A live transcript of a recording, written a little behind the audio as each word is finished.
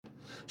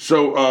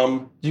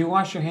So, Do you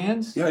wash your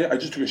hands? yeah, I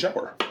just took a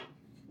shower.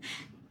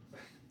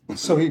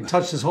 So he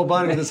touched his whole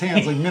body with his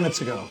hands like minutes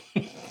ago.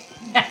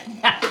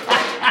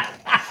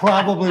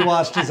 Probably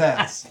washed his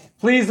ass.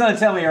 Please don't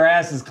tell me your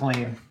ass is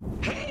clean.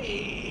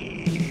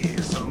 Hey,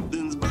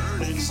 something's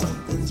burning,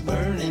 something's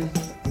burning,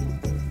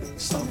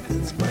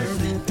 something's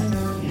burning.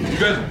 You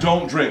guys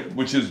don't drink,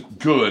 which is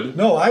good.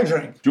 No, I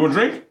drink. Do you want to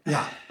drink?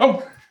 Yeah,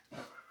 Oh.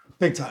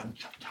 big time.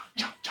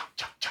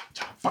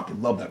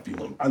 Fucking love that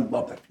feeling. I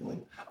love that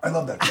feeling. I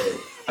love that feeling.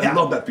 Yeah. I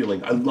love that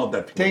feeling. I love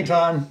that feeling.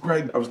 Daytime.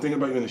 Greg, I was thinking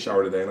about you in the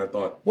shower today, and I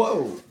thought,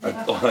 Whoa. I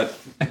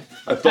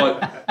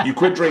thought you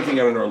quit drinking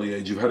at an early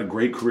age. You've had a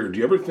great career. Do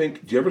you ever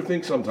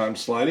think sometimes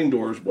sliding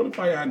doors, what if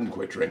I hadn't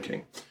quit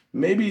drinking?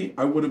 Maybe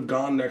I would have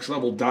gone next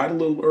level, died a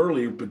little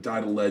earlier, but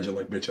died a legend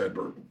like Mitch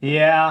Hedberg.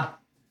 Yeah.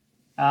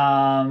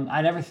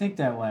 I never think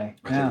that way.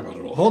 I think about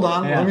it all. Hold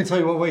on. Yeah. Let me tell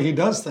you what way he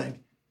does think.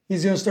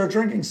 He's going to start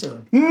drinking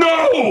soon.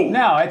 No!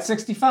 No, at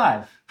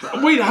 65.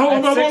 Wait, how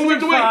At long do we have to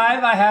 65, wait?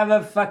 I have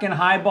a fucking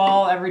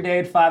highball every day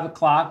at 5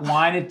 o'clock,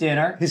 wine at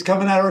dinner. He's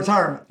coming out of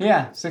retirement.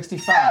 Yeah,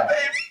 65.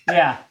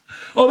 Yeah.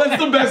 Oh, that's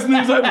the best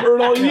news I've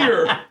heard all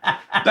year.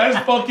 That's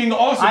fucking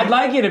awesome. I'd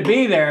like you to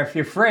be there if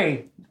you're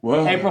free.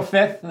 Well, April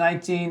 5th,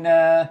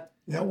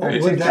 Yeah, what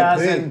would that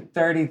be?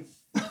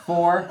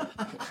 2034.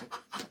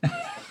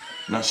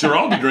 not sure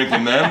I'll be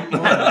drinking then.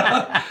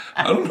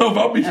 I don't know if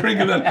I'll be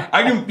drinking then.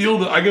 I can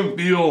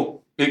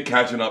feel it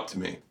catching up to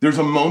me. There's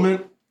a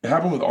moment, it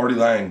happened with Artie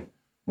Lang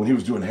when he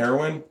was doing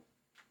heroin,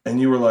 and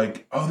you were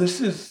like, "Oh,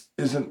 this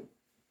isn't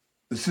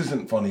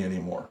funny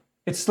anymore."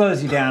 It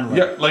slows you down a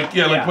little.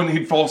 Yeah, like when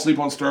he'd fall asleep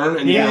on Stern,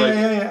 and you'd be like,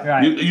 Yeah.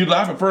 Right. you'd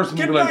laugh at first, and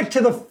Get you'd be back like,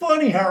 to the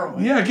funny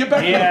heroin. "Yeah, get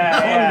back to the funny."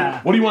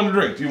 Yeah. What do you want to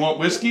drink? Do you want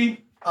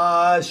whiskey?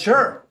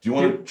 Sure. Do you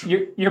want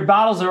to? Your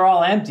bottles are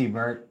all empty,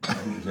 Bert.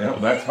 Yeah, well,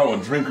 that's how a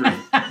drinker's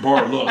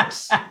bar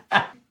looks.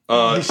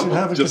 You should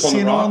have a just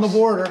casino on the rocks.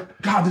 border.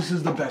 God, this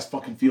is the best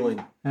fucking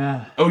feeling.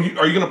 Uh, Oh,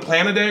 are you gonna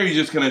plan a day, or are you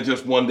just gonna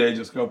one day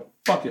just go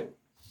fuck it?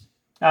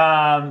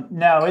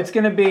 no, it's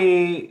gonna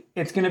be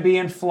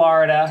in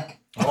Florida.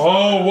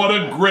 Oh, what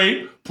a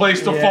great place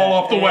to fall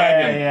off the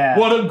wagon! yeah.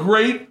 What a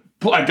great!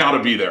 I gotta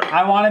be there.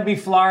 I want to be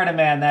Florida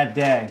man that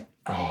day.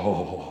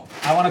 Oh,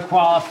 I want to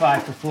qualify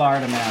for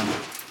Florida man.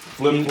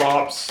 flip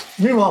flops.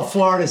 Meanwhile,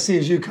 Florida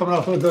sees you coming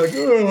up with like,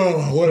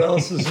 oh, what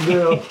else is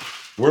new?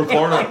 We're in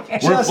Florida. We're in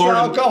Just Florida.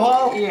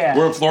 alcohol? Yeah.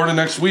 We're in Florida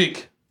next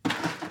week.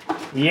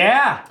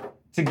 Yeah.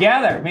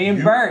 Together, me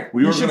and Bert.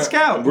 We should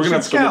scout. We're You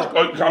gonna should have so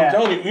much. I'm Yeah.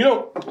 telling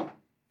you,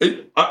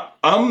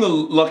 I'm the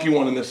lucky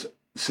one in this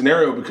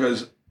scenario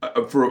because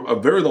for a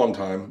very long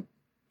time.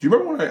 Do you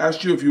remember when I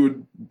asked you if you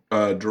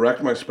would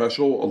direct my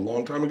special a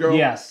long time ago?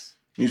 Yes.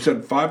 You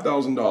said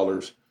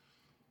 $5,000.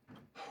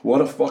 What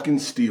a fucking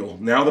steal!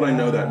 Now that I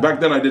know that, back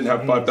then I didn't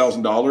have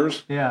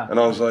 $5,000. Yeah. And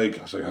I was like,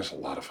 that's a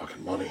lot of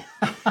fucking money.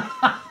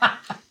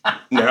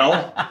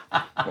 Now,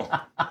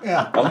 well,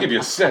 Yeah. I'll give you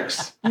a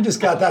 6. You just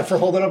got that for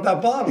holding up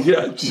that bottle.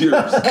 Yeah,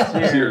 cheers.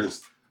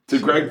 Cheers. To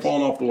Greg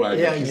falling off the wagon.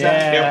 Yeah,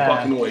 exactly. I can't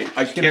fucking wait.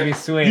 I can't. be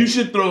sweet. You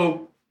should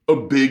throw a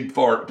big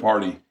fart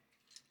party.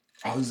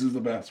 Oh, this is the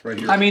best right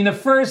here. I mean, the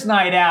first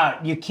night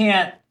out, you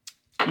can't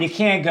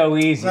go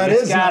easy. That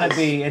is nice.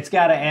 It's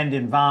gotta end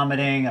in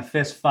vomiting, a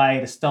fist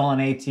fight, a stolen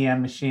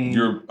ATM machine.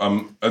 You're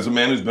as a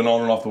man who's been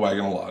on and off the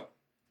wagon a lot.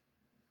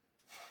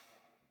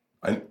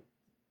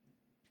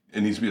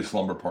 It needs to be a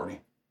slumber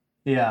party.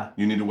 Yeah.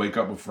 You need to wake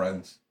up with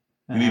friends.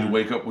 You need to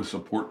wake up with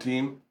support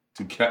team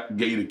to get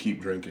you to keep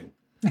drinking.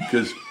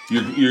 Because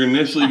you're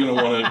initially going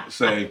to want to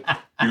say,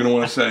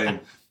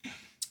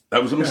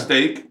 that was a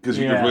mistake, because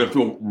you're going to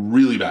feel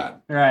really bad.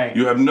 Right.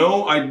 You have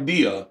no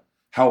idea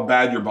how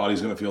bad your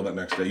body's going to feel that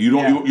next day. You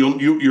don't.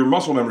 Your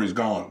muscle memory is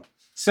gone.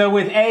 So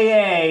with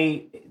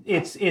AA,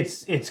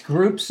 it's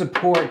group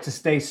support to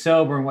stay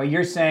sober, and what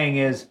you're saying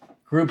is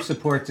group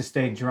support to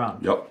stay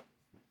drunk. Yep.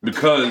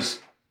 Because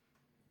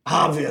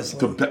Obviously.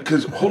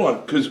 hold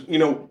on, because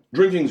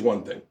drinking's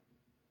one thing.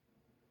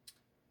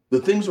 The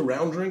things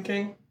around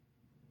drinking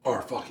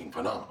are fucking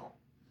phenomenal,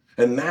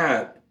 and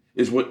that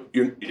is what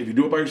if you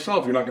do it by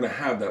yourself, you're not going to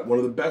have that. One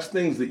of the best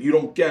things that you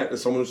don't get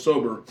as someone who's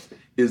sober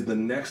is the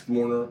next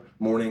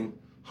morning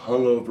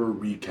hungover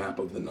recap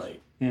of the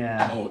night.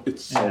 Yeah. Oh,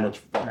 it's so much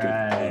fucking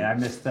fun. I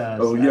missed those.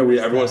 Oh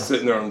yeah, everyone's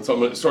sitting there, and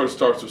it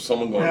starts with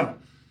someone going,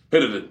 "Hey,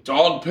 did a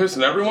dog piss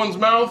in everyone's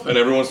mouth?" And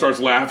everyone starts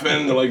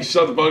laughing. They're like,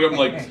 "Shut the fuck up!" I'm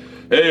like,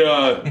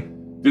 "Hey,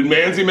 did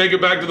Manzi make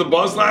it back to the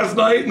bus last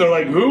night?" And they're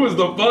like, "Who is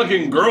the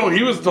fucking girl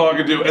he was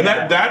talking to?" And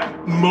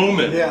that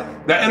moment,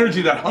 that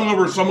energy, that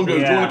hungover, someone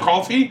goes, "Do you want a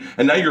coffee?"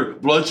 And now your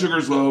blood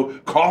sugar's low,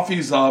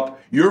 coffee's up,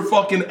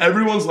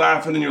 everyone's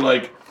laughing, and you're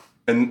like,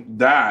 and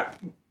that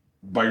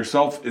by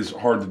yourself is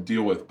hard to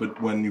deal with.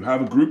 But when you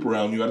have a group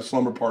around, you at a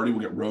slumber party,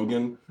 we'll get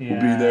Rogan, we'll be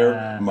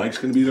there, Mike's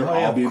gonna be there,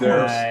 I'll be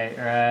there.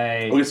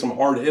 Right. We'll get some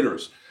hard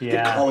hitters. Yeah.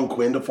 Get Colin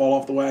Quinn to fall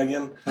off the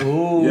wagon.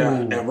 Ooh.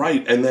 Yeah,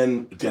 right. And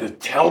then get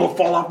Attell to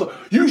fall off the...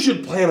 You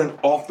should plan an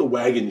off the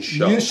wagon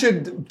show. You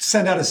should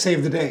send out a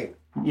save the date.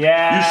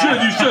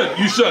 Yeah.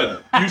 You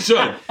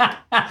should.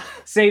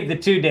 Save the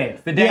 2 days.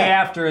 The day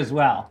after as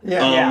well.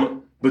 Yeah.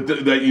 But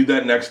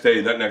that next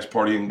day, that next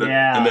party, and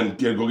then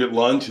go get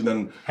lunch, and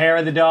then hair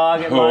of the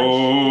dog at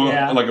lunch.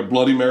 Yeah. Like a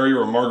Bloody Mary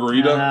or a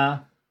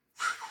margarita.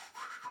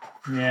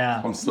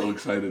 Yeah. I'm so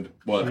excited.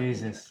 What?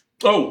 Jesus.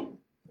 Oh,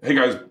 hey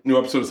guys, new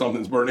episode of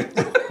Something's Burning.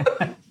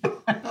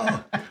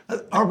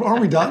 Are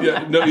we done?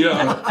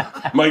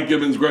 Yeah. Mike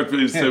Gibbons, Greg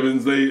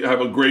Fitzsimmons, they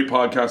have a great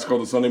podcast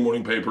called the Sunday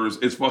Morning Papers.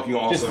 It's fucking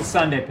awesome. Just the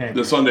Sunday Papers.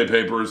 The Sunday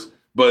Papers.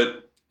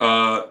 But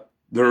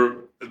they're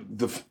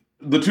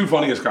the two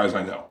funniest guys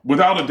I know.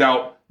 Without a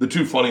doubt, the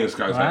two funniest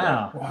guys I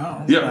know.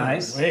 Wow. Yeah.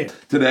 Nice. Wait.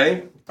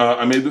 Today,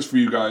 I made this for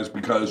you guys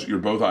because you're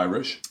both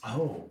Irish.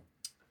 Oh.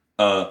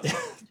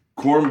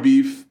 Corned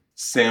beef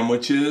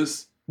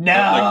sandwiches. No.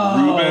 Like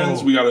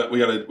Reubens. We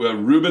got a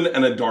Reuben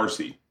and a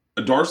Darcy.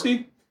 A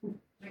Darcy?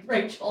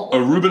 Rachel. A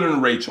Reuben and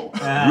a Rachel.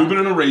 Reuben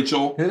and a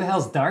Rachel. Who the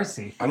hell's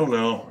Darcy? I don't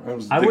know.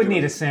 I wouldn't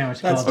eat a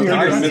sandwich That's called dear me.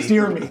 Darcy. That's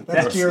dear me.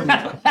 That's dear me.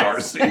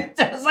 Darcy.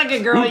 That's like a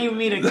girl you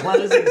meet at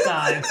closing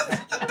time.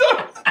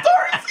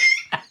 Darcy.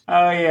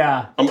 Oh,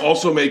 yeah. I'm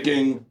also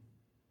making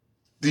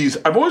these.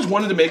 I've always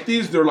wanted to make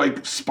these. They're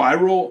like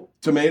spiral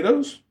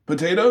potatoes.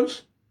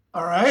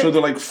 All right. So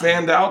they're like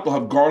fanned out. They'll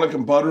have garlic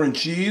and butter and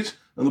cheese.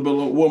 And they'll be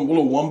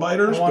little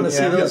one-biters. I want to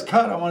see those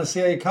cut. I want to see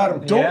how you cut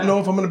them. Don't know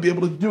if I'm going to be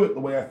able to do it the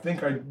way I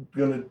think I'm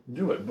going to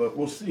do it, but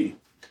we'll see.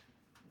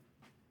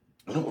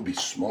 I know what would be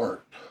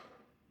smart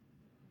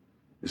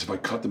is if I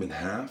cut them in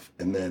half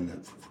and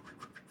then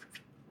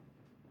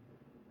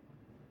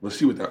let's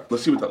see what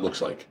that looks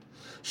like.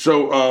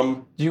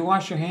 So Do you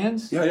wash your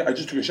hands? yeah, I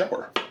just took a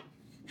shower.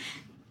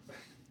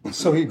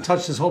 So he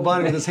touched his whole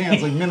body with his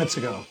hands like minutes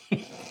ago.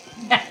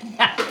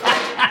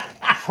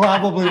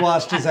 Probably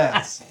washed his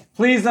ass.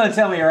 Please don't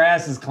tell me your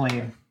ass is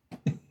clean.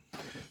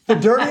 The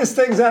dirtiest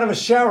things out of a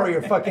shower are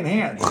your fucking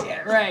hands.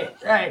 Yeah,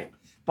 right.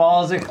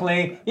 Balls are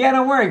clean. Yeah,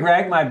 don't worry,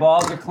 Greg. My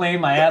balls are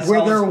clean. My asshole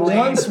Where there is clean.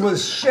 once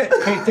was shit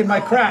caked in my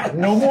crack.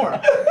 No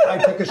more. I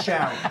took a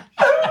shower.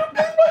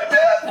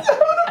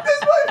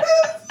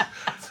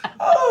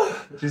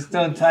 Just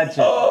don't touch it.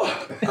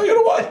 Oh, I'm going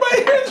to wash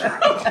my hands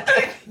real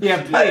quick.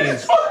 Yeah,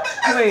 please.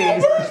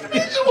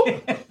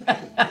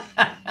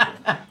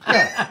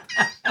 Yeah.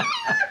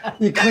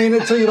 You clean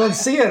it till you don't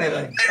see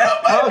anything.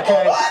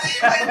 Okay.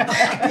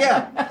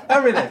 Yeah,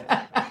 everything.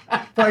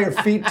 Probably your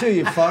feet too,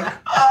 you fuck.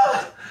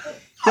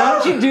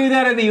 Don't you do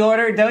that in the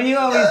order? Don't you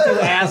always do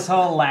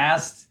asshole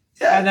last?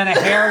 And then a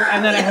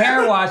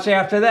hair wash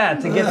after that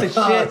to get the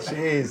shit.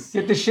 Jeez.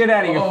 Get the shit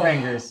out of your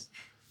fingers.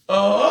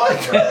 Oh, I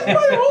got my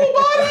whole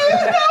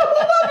body now.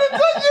 Hold on,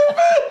 it's on you,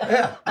 man.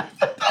 Yeah.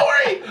 Don't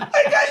worry,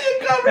 I got you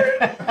covered.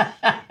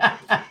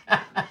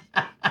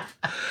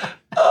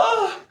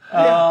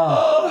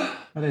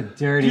 What a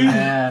dirty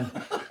man.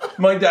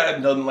 My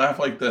dad doesn't laugh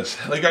like this.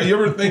 Like, you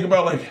ever think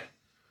about, like,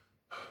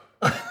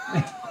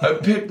 I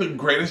picked the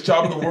greatest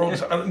job in the world.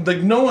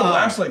 Like, no one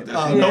laughs like this.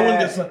 No one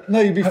gets like, No,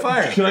 you'd be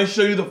fired. Can I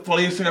show you the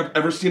funniest thing I've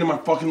ever seen in my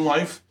fucking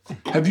life?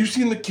 Have you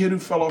seen the kid who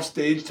fell off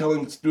stage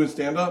doing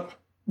stand-up?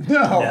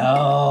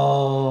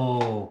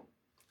 No.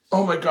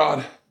 Oh, my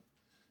God.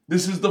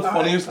 This is the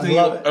funniest thing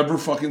you'll ever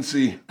fucking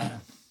see.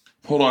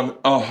 Hold on.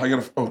 I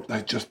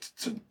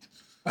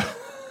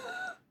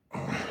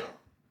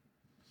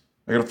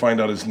gotta find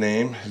out his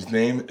name. His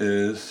name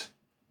is...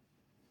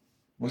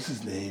 What's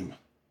his name?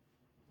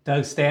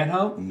 Doug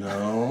Stanhope?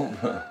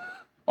 No.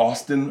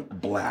 Austin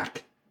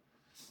Black.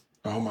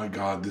 Oh my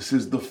God, this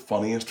is the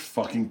funniest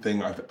fucking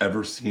thing I've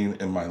ever seen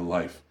in my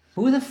life.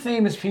 Who are the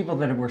famous people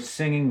that were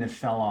singing that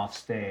fell off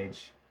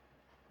stage?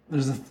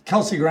 There's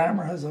Kelsey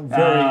Grammer has a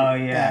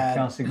very bad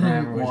Kelsey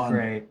Grammer was one.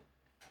 great.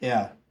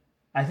 Yeah.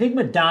 I think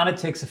Madonna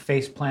takes a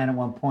face plant at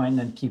one point and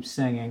then keeps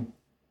singing.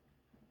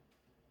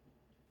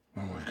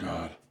 Oh my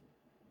God.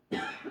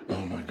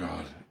 Oh my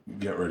God.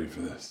 Get ready for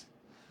this.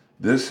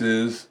 This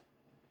is...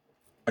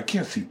 I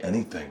can't see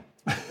anything.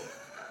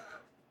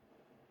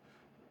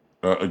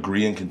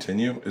 Agree and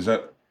continue? Is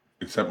that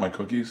accept my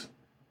cookies?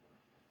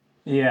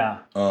 Yeah.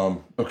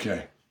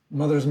 Okay.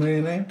 Mother's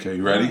maiden name? Okay,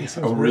 you ready?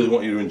 I really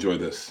want you to enjoy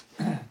this.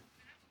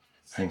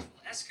 Hang.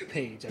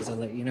 Escapades, as I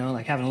let you know,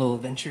 like having little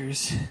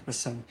adventures with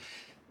some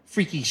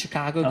freaky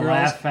Chicago girls.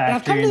 Laugh And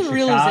I've come Factory to in the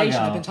realization,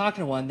 Chicago. I've been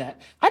talking to one,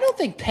 that I don't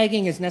think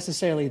pegging is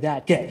necessarily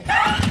that gay.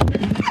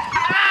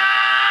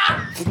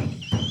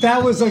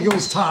 That was like it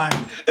was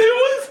time.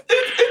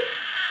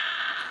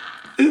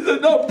 Is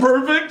it not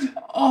perfect?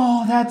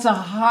 Oh, that's a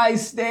high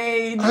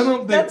stage. I don't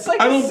think That's like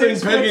a pegging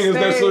 6-foot is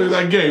necessarily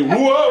stage. that gay.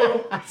 Whoa!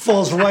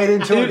 Falls right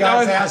into a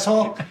guy's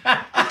asshole.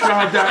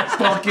 God, that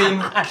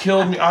fucking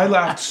killed me. I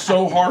laughed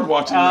so hard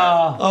watching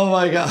that. Oh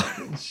my God.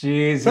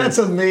 Jesus. That's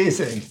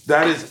amazing.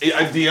 That is,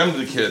 I DM'd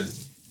the kid,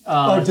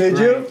 Oh, did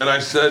you? and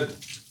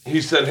he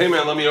said, hey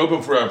man, let me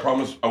open for you. I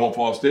promise I won't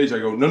fall off stage. I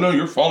go, no,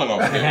 you're falling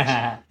off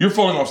stage. You're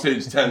falling off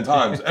stage 10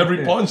 times. Every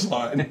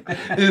punchline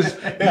is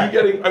you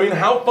getting, I mean,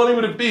 how funny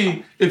would it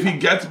be if he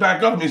gets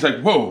back up and he's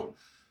like, whoa,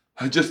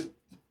 I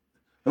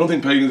don't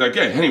think pegging's that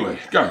gay. Anyway,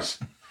 guys,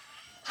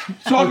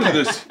 talking to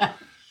this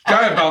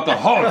guy about the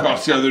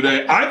Holocaust the other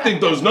day, I think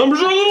those numbers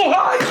are a little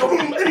high.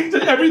 And he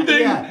did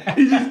everything. Yeah.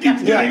 He just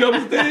keeps getting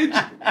up stage.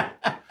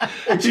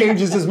 It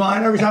changes his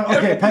mind every time.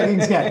 Okay,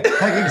 pegging's gay.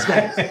 Pegging's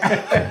gay.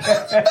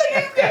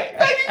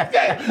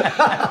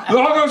 The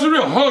Holocaust is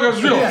real. Holocaust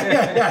is real.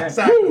 Yeah,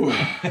 exactly.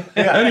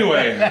 Yeah.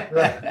 Anyway,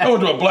 I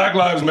went to a Black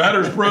Lives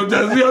Matters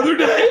protest the other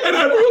day, and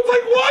everyone's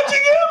like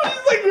watching him. And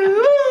he's like,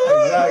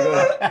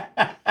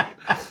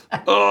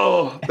 Exactly.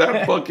 oh,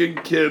 that fucking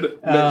kid.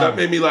 That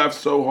made me laugh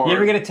so hard. You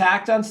ever get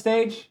attacked on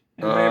stage?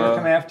 Anybody ever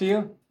come after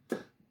you?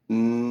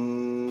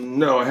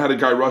 No, I had a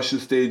guy rush the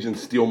stage and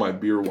steal my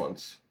beer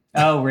once.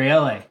 Oh,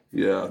 really?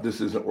 Yeah,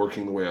 this isn't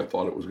working the way I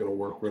thought it was going to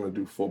work. We're going to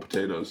do full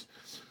potatoes.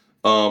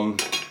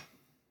 It's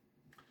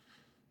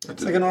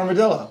like an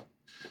armadillo.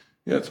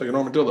 Yeah, it's like an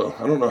armadillo.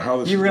 I don't know how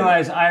this You is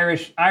realize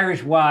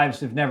Irish wives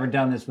have never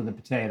done this with a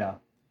potato.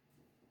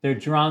 They're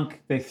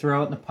drunk, they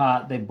throw it in the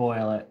pot, they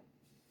boil it.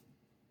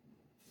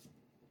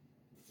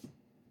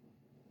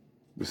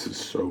 This is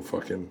so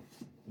fucking...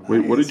 Wait,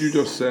 what did you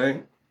just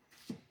say?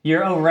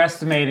 You're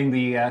overestimating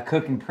the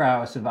cooking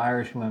prowess of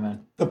Irish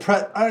women.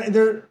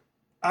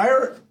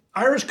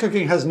 Irish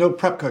cooking has no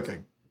prep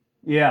cooking.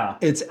 Yeah,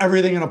 It's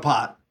everything in a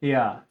pot.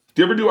 yeah.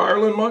 Do you ever do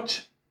Ireland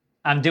much?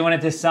 I'm doing it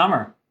this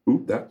summer.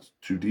 Ooh, that's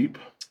too deep.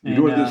 You And,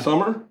 do it this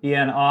summer?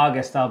 Yeah, in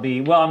August I'm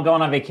going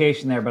on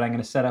vacation there, but I'm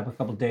going to set up a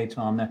couple dates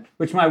while I'm there,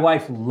 which my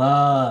wife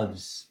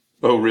loves.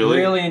 Oh, really?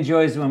 Really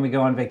enjoys when we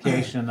go on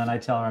vacation, and then I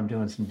tell her I'm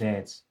doing some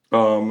dates.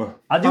 Um,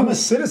 I'm a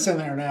citizen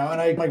there now,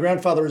 and my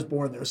grandfather was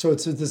born there, so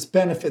it's this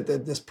benefit,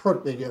 this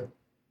perk they give.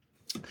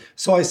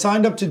 So I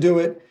signed up to do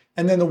it,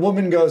 and then the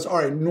woman goes, all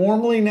right,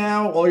 normally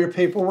now all your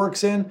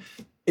paperwork's in.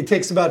 It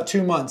takes about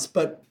 2 months,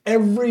 but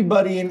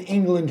everybody in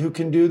England who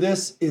can do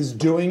this is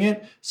doing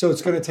it, so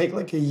it's going to take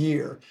like a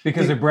year.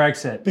 Because of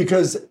Brexit.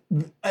 Because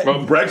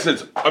well,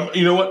 Brexit's...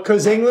 you know what?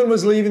 because England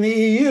was leaving the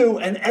EU,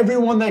 and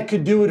everyone that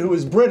could do it who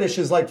was British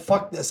is like,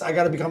 fuck this, I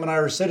got to become an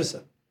Irish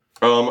citizen.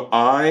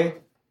 I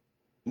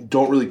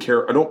don't really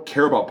care. I don't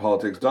care about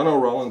politics. Donna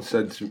O'Rollins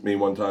said to me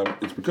one time,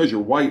 it's because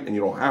you're white and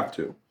you don't have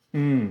to.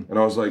 And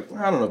I was like,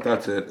 I don't know if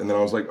that's it. And then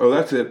I was like, oh,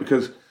 that's it,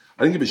 because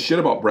I didn't give a shit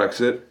about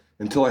Brexit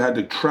until I had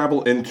to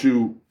travel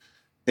into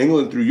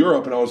England through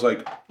Europe, and I was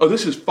like, oh,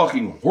 this is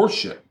fucking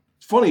horseshit.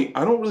 It's funny,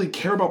 I don't really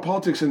care about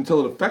politics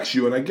until it affects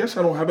you, and I guess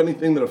I don't have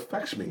anything that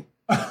affects me.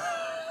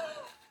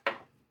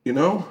 You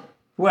know?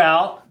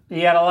 Well,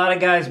 you had a lot of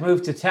guys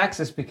move to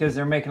Texas because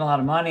they're making a lot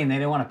of money and they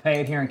didn't want to pay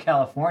it here in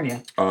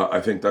California.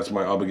 I think that's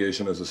my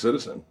obligation as a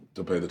citizen,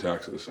 to pay the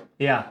taxes.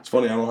 Yeah. It's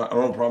funny, I don't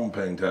have a problem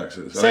paying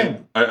taxes.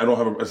 Same. I don't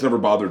have it's never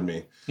bothered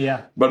me.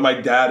 Yeah. But my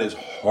dad is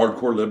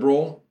hardcore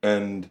liberal,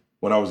 and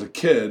when I was a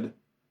kid,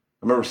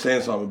 I remember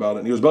saying something about it,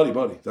 and he goes,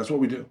 buddy, that's what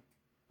we do.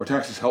 Our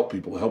taxes help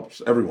people. It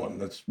helps everyone.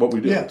 That's what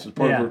we do. Yeah. It's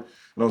part of it.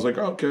 And I was like,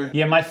 oh, okay.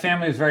 Yeah, my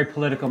family was very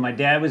political. My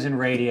dad was in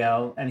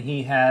radio, and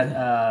he had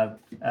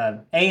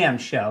an AM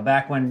show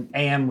back when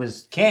AM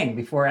was king,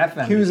 before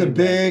FM. He was a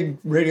became big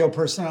radio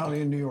personality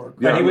in New York.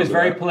 Yeah, But he I was remember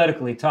very that.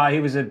 political. He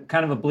was a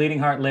kind of a bleeding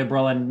heart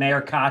liberal, and Mayor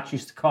Koch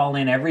used to call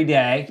in every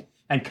day.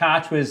 And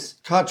Koch was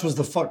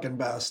the fucking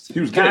best. He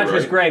was gay, Koch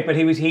was right? great, but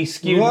he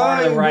skewed more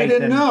Why? to the right We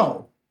didn't than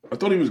know. I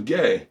thought he was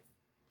gay.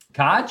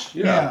 Koch.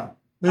 Yeah.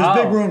 There's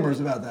Oh. big rumors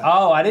about that.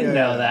 Oh, I didn't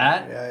know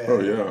that. Yeah. Oh,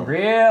 yeah.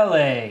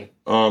 Really?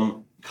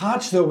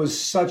 Koch, though,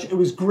 it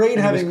was great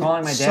having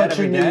calling my dad such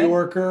a every New day?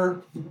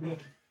 Yorker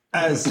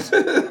as...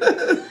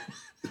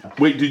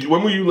 Wait,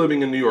 when were you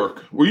living in New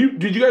York?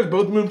 Did you guys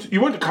both move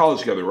you went to college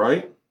together,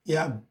 right?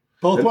 Yeah,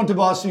 both went to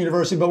Boston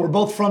University, but we're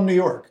both from New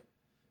York.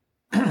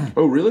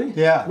 Oh, really?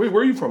 Yeah. Wait,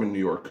 where are you from in New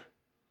York?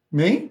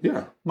 Me?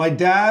 Yeah. My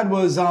dad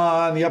was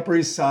on the Upper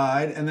East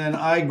Side, and then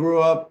I grew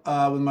up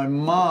with my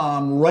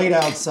mom right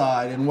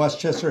outside in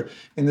Westchester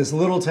in this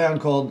little town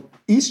called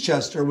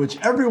Eastchester, which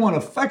everyone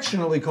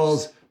affectionately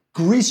calls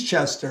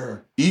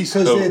Greasechester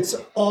because it's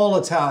all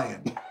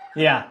Italian.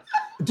 Yeah.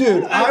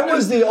 Dude, I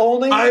was the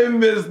only... I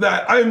miss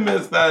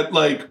that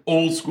like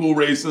old school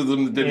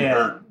racism that didn't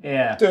hurt.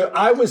 Yeah.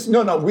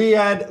 Dude, we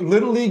had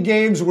Little League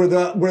games where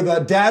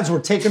the dads were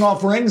taking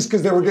off rings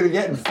because they were going to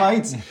get in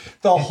fights,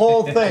 the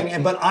whole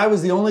thing. But I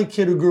was the only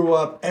kid who grew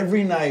up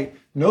every night,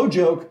 no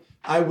joke,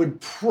 I would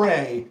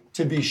pray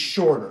to be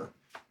shorter.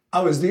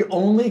 I was the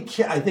only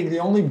kid, I think the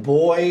only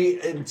boy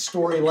in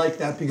story like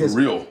that because For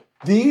real.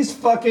 these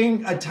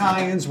fucking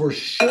Italians were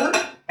short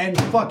and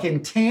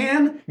fucking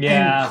tan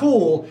Yeah. and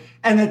cool.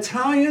 And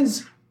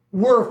Italians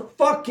were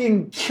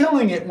fucking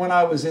killing it when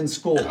I was in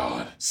school.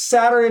 God.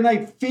 Saturday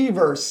Night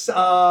Fever.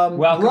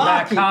 Welcome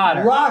Back,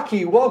 Kotter.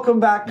 Rocky, Welcome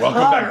Back, Kotter.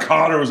 Welcome Back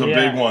Cotter was a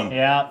big one.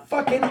 Yeah.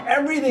 Fucking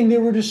everything. They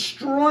were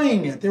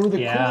destroying it. They were the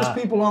Yeah. coolest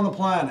people on the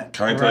planet.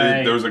 Can I tell you,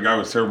 Right. there was a guy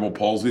with cerebral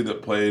palsy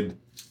that played,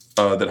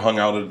 that hung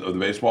out at the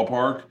baseball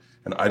park,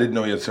 and I didn't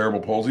know he had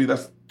cerebral palsy.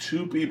 That's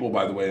 2 people,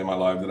 by the way, in my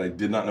life that I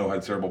did not know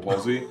had cerebral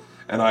palsy,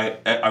 and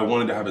I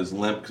wanted to have his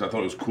limp because I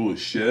thought it was cool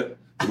as shit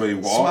the way he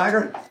walked.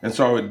 Swagger? And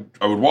so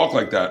I would walk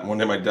like that. And one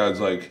day my dad's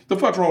like, "The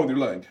fuck's wrong with your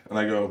leg?" And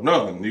I go,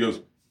 "Nothing." And he goes,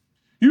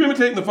 "You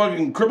imitating the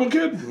fucking crippled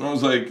kid?" And I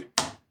was like,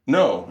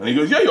 "No." And he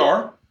goes, "Yeah, you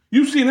are.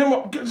 You've seen him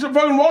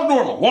fucking walk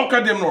normal. Walk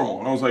goddamn normal."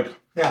 And I was like,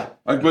 Yeah.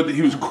 but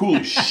he was cool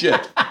as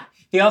shit.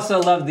 He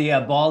also loved the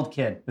bald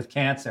kid with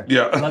cancer.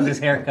 Yeah. Loved his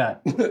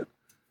haircut.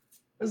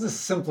 was a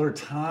simpler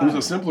time. It was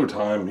a simpler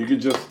time. You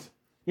could just,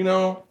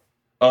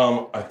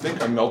 I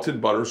think I melted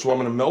butter, so I'm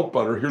going to melt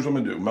butter. Here's what I'm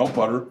going to do. Melt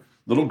butter,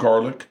 little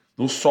garlic,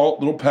 little salt,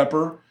 little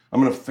pepper.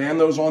 I'm going to fan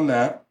those on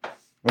that,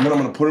 and then I'm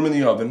going to put them in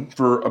the oven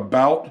for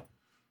about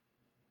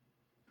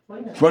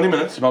 20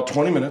 minutes. About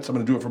 20 minutes. I'm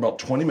going to do it for about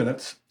 20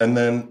 minutes, and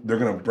then they're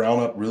going to brown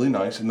up really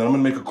nice, and then I'm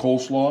going to make a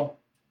coleslaw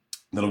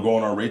that'll go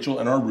on our Rachel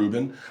and our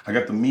Reuben. I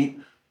got the meat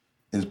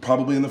is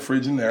probably in the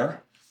fridge in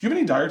there. Do you have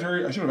any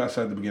dietary? I should have asked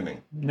that at the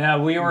beginning.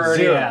 No, we were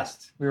already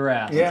asked. We were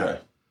asked. Yeah. Okay.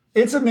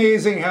 It's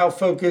amazing how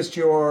focused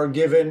you are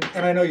given,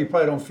 and I know you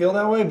probably don't feel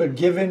that way, but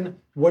given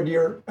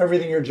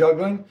everything you're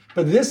juggling.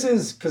 But this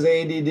is, because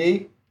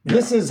ADD,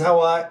 this is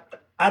how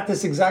at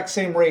this exact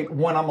same rate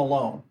when I'm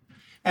alone.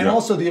 And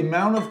also the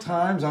amount of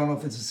times, I don't know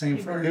if it's the same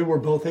for you, we're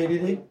both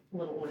ADD. A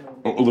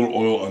little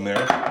oil on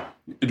there.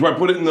 Do I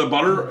put it in the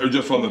butter or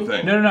just on the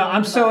thing? No.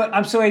 I'm so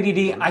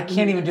ADD. I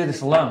can't even do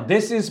this alone.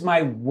 This is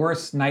my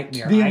worst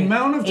nightmare. The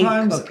amount of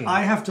times cooking.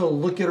 I have to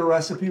look at a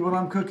recipe when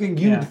I'm cooking,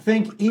 you'd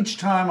think each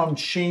time I'm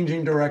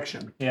changing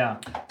direction. Yeah.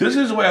 This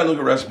is the way I look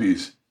at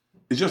recipes.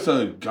 It's just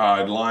a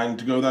guideline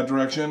to go that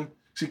direction.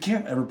 So you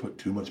can't ever put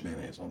too much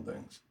mayonnaise on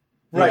things.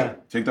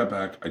 Right. Take that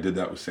back. I did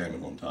that with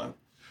salmon one time.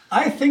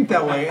 I think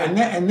that way, and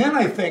then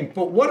I think,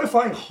 but what if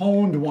I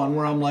honed one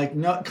where I'm like,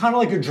 no, kind of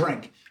like a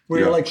drink, where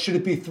you're like, should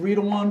it be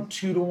 3-to-1,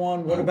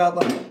 2-to-1? What about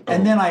that?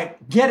 And then I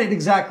get it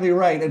exactly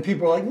right, and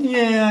people are like,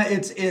 yeah,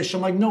 it's ish. I'm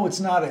like, no, it's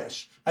not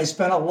ish. I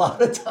spent a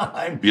lot of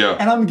time,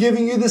 and I'm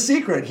giving you the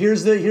secret.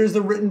 Here's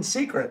the written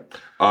secret.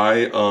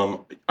 I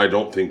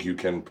don't think you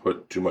can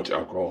put too much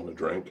alcohol in a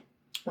drink.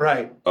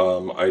 Right.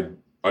 I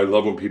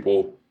love when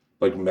people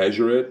like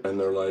measure it and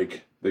they're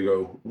like, they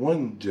go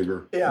one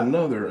jigger,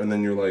 another, and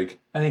then you're like,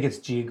 I think it's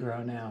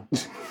G-Grow now.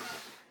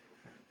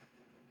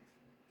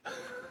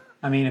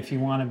 I mean, if you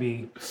want to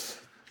be...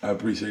 I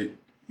appreciate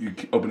you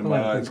opening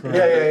my eyes.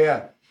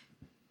 Yeah.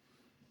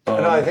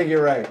 No, I think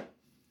you're right.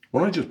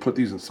 Why don't I just put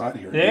these inside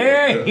here?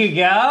 There you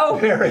go.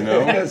 There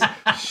it is.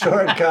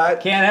 Shortcut.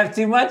 Can't have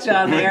too much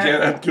on there.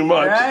 Can't have too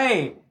much.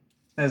 Right.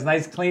 Those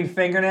nice clean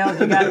fingernails,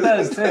 you got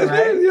those too,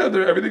 right? Yeah,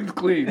 everything's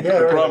clean.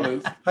 I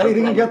promise. How do you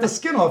think he got the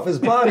skin off his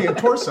body and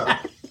torso?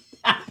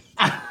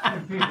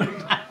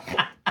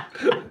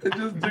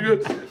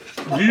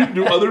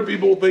 Do other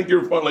people think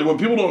you're funny? Like when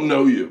people don't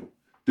know you,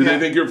 do they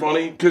think you're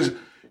funny? Because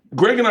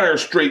Greg and I are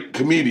straight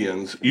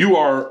comedians. You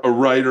are a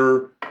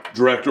writer,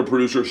 director,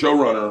 producer,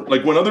 showrunner.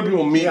 Like when other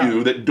people meet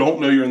you that don't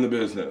know you're in the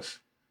business,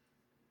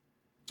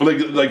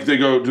 like they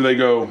go,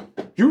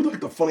 you're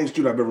like the funniest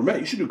dude I've ever met.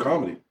 You should do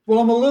comedy. Well,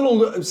 I'm a little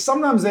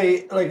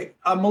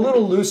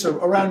looser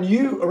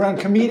around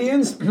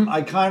comedians.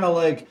 I kind of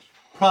like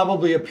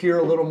probably appear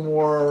a little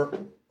more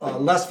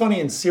less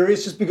funny and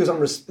serious, just because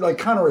I'm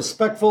kind of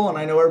respectful and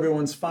I know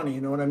everyone's funny.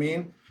 You know what I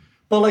mean?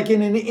 But like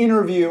in an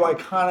interview, I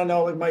kind of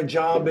know like my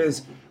job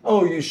is,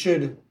 you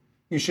should,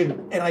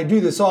 and I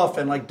do this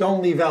often. Like,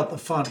 don't leave out the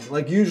funny.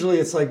 Like usually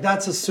it's like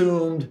that's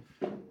assumed.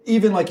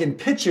 Even like in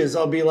pitches,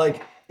 I'll be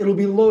like, it'll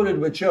be loaded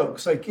with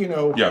jokes. Like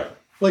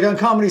Like on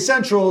Comedy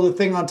Central, the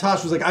thing on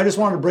Tosh was like, I just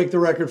wanted to break the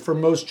record for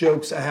most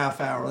jokes a half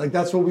hour. Like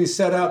that's what we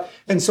set out.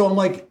 And so I'm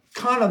like,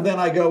 kind of then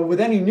I go,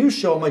 with any new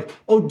show, I'm like,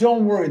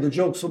 don't worry, the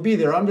jokes will be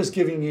there. I'm just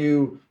giving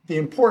you the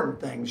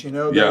important things,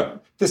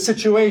 the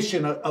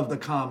situation of the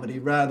comedy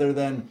rather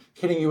than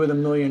hitting you with a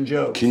million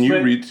jokes. Can you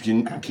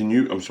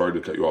I'm sorry to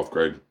cut you off,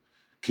 Greg.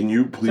 Can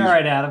you please... It's all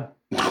right, Adam.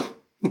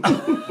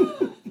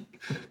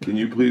 Can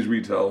you please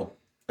retell,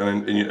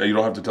 and you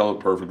don't have to tell it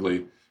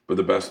perfectly, but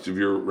the best of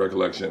your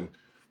recollection,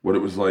 what it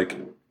was like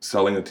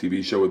selling a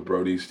TV show with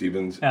Brody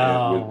Stevens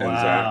and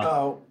Zach.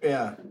 Oh,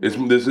 yeah. This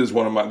is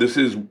one of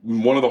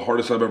the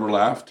hardest I've ever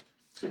laughed.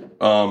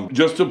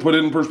 Just to put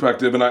it in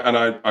perspective, and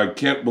I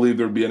can't believe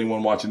there'd be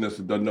anyone watching this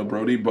that doesn't know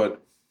Brody,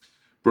 but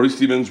Brody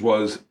Stevens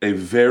was a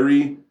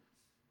very,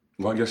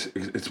 I guess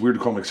it's weird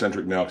to call him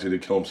eccentric now because he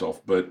did kill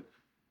himself, but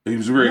he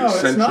was a very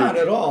eccentric. No, it's not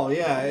at all,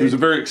 yeah. He was a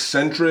very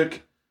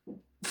eccentric,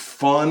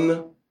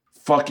 fun,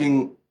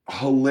 fucking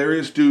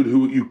hilarious dude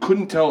who you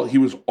couldn't tell he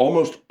was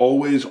almost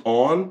always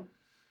on.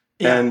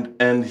 Yeah.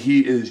 And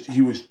he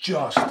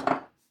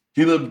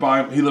lived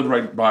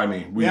right by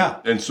me.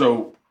 And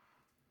so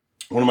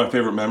one of my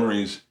favorite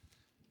memories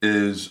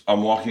is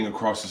I'm walking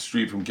across the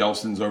street from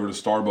Gelston's over to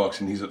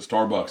Starbucks, and he's at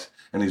Starbucks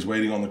and he's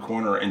waiting on the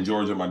corner, and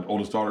Georgia, my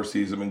oldest daughter,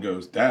 sees him and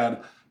goes,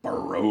 "Dad,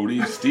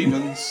 Brody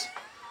Stevens."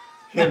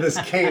 In this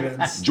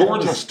cadence.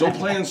 Georgia, still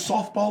playing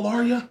softball,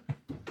 are you?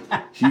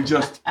 He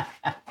just...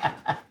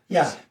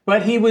 Yeah.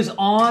 But he was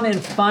on and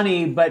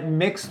funny, but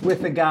mixed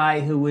with a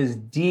guy who was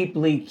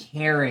deeply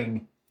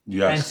caring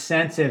and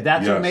sensitive.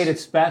 That's what made it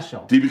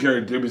special. Deeply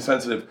caring, deeply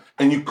sensitive.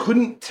 And you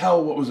couldn't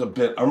tell what was a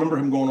bit. I remember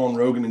him going on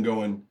Rogan and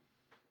going,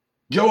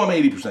 "Joe, I'm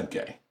 80%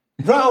 gay."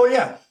 Oh,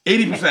 yeah.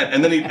 80%.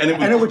 And then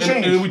it would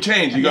change. And it would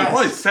change. You got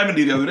probably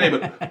 70 the other day.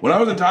 But when I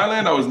was in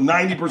Thailand, I was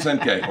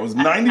 90% gay. I was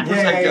 90%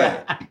 gay.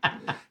 Yeah.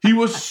 He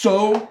was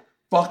so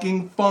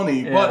fucking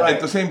funny. Yeah, but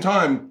at the same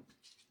time,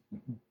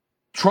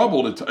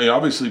 troubled.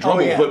 Obviously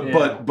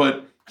troubled.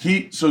 But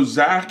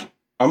Zach,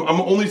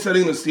 I'm only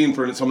setting the scene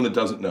for someone that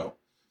doesn't know.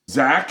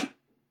 Zach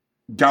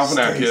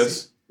Galifianakis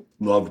Stacey.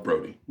 loved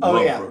Brody. Oh,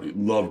 Loved yeah. Brody.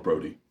 Loved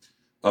Brody.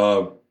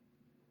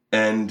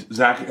 And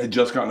Zach had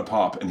just gotten a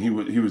pop, and he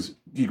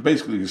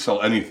basically could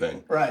sell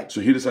anything. Right. So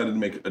he decided to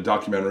make a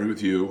documentary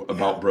with you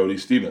about Brody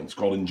Stevens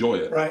called Enjoy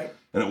It. Right.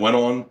 And it went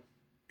on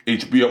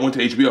HBO. Went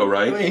to HBO,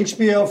 right?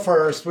 HBO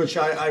first, which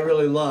I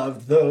really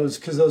loved those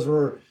because those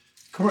were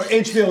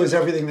HBO is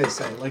everything they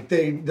say. Like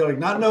they're like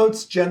not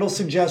notes, gentle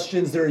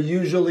suggestions. They're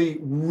usually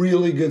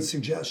really good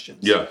suggestions.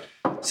 Yeah.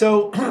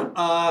 So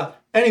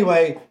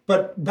anyway,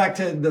 but back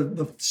to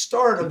the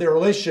start of their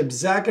relationship,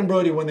 Zach and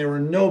Brody, when they were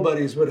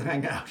nobodies, would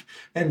hang out.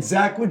 And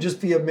Zach would just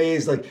be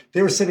amazed. Like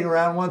they were sitting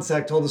around once,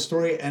 Zach told the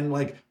story, and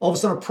like all of a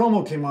sudden a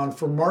promo came on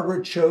for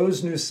Margaret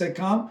Cho's new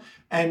sitcom.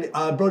 And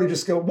Brody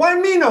just go, why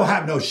me no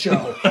have no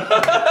show?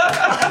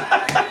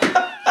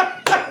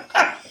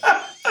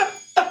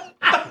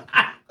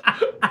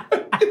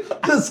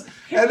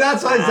 And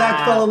that's why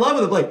Zach fell in love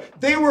with him. Like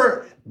they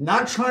were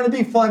not trying to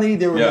be funny;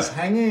 they were just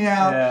hanging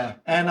out. Yeah.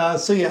 And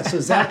so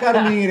Zach got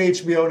a meeting at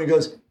HBO, and he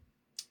goes,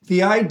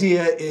 "The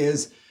idea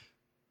is,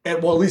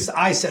 and well, at least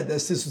I said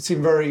this. This would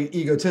seem very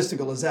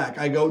egotistical to Zach.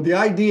 I go, the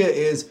idea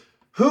is,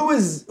 who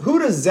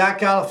does Zach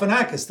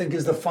Galifianakis think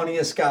is the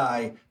funniest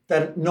guy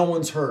that no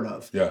one's heard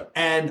of? Yeah.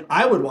 And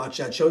I would watch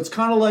that show. It's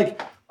kind of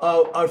like."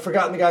 I've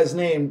forgotten the guy's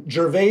name.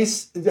 Gervais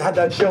had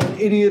that show,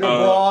 Idiot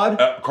Abroad.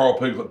 Carl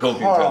Pilkington.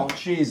 Carl,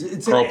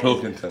 jeez. Carl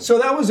Pilkington. So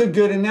that was a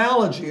good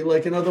analogy.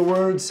 Like, in other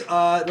words,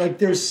 like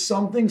there's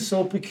something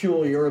so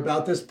peculiar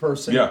about this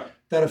person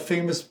that a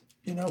famous,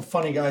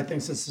 funny guy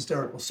thinks it's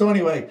hysterical. So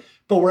anyway,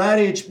 but we're at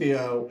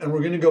HBO, and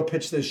we're going to go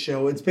pitch this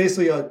show. It's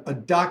basically a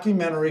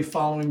documentary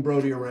following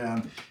Brody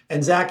around.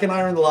 And Zach and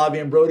I are in the lobby,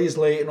 and Brody's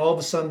late, and all of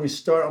a sudden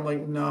I'm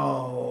like,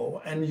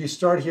 no. And you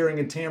start hearing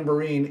a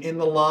tambourine in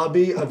the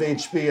lobby of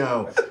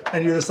HBO.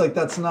 And you're just like,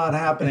 that's not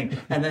happening.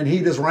 And then he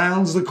just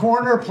rounds the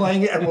corner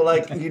playing it, and we're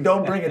like, you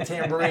don't bring a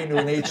tambourine to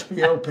an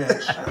HBO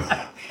pitch.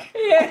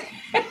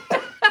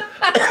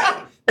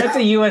 That's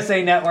a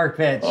USA Network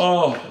pitch.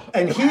 Oh.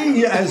 And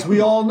he, as we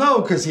all know,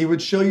 because he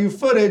would show you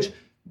footage,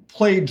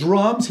 played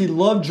drums. He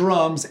loved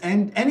drums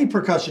and any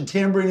percussion,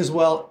 tambourine as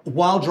well,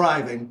 while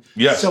driving.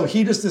 Yes. So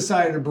he just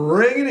decided to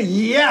bring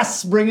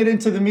it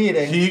into the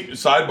meeting.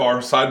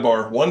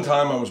 Sidebar. One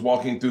time I was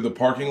walking through the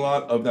parking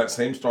lot of that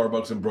same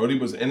Starbucks, and Brody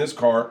was in his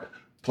car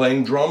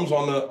playing drums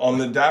on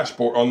the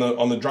dashboard,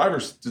 on the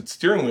driver's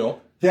steering wheel.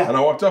 Yeah. And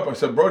I walked up. I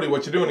said, Brody,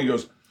 what you doing? He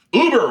goes,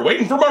 Uber,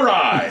 waiting for my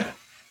ride.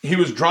 He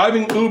was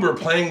driving Uber,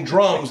 playing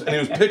drums, and he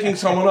was picking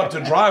someone up to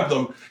drive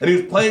them, and he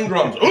was playing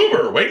drums.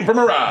 Uber, waiting for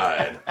my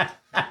ride.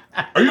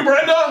 Are you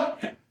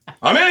Brenda?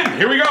 I'm in.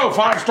 Here we go.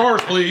 5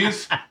 stars,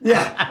 please.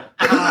 Yeah.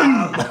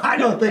 I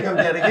don't think I'm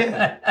getting in.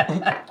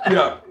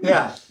 Yeah.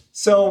 Yeah.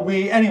 So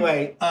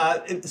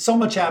so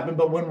much happened,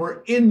 but when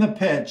we're in the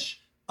pitch,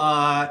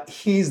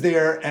 he's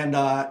there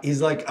and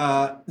he's like,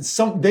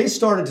 they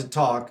started to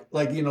talk,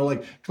 like,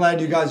 glad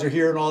you guys are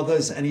here and all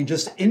this. And he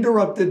just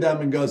interrupted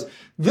them and goes,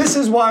 this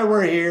is why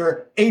we're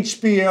here.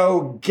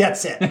 HBO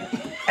gets it.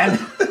 And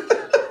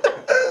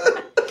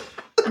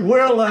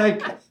we're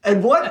like,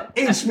 and what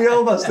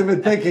HBO must have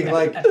been thinking,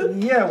 like,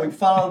 yeah, we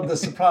followed The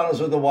Sopranos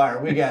with The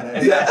Wire. We get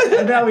it. Yeah.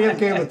 And now we have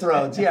Game of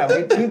Thrones. Yeah,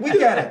 we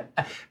get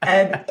it.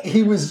 And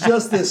he was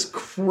just this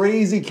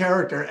crazy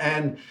character.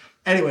 And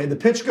anyway, the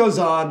pitch goes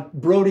on.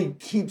 Brody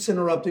keeps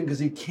interrupting because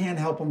he can't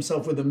help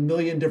himself with a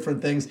million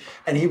different things.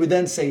 And he would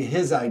then say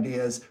his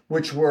ideas,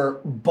 which were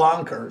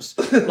bonkers.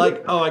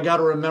 Like, I got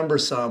to remember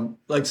some.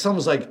 Like, some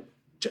was like,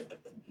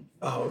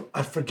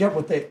 I forget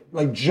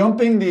what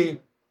jumping the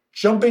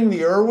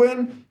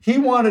Irwin. He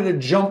wanted to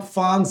jump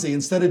Fonzie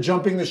instead of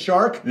jumping the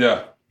shark.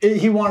 Yeah.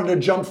 He wanted to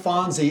jump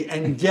Fonzie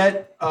and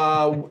get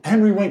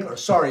Henry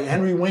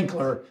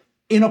Winkler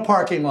in a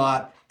parking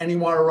lot, and he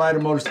wanted to ride a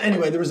motorcycle.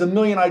 Anyway, there was a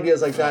million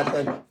ideas like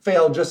that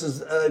failed just as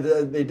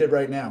they did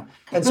right now.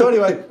 And so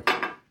anyway,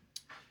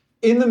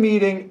 in the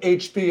meeting,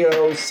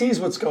 HBO sees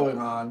what's going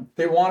on.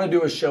 They want to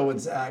do a show with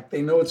Zach.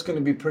 They know it's going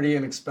to be pretty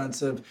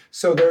inexpensive,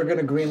 so they're going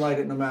to greenlight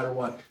it no matter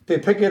what. They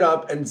pick it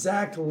up, and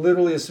Zach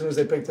literally, as soon as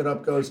they picked it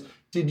up, goes,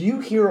 did you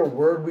hear a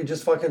word we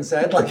just fucking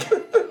said? Like,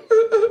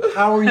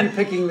 how are you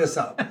picking this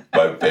up?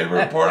 My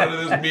favorite part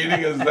of this meeting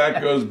is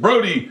Zach goes,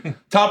 Brody,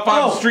 top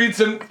five streets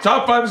in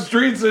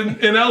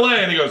LA,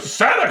 and he goes,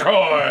 Santa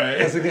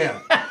Yes, again.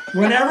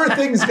 Whenever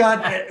things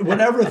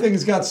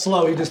got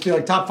slow, he'd just be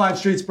like, top 5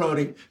 streets,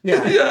 Brody.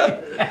 Yeah.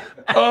 Yeah.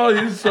 Oh,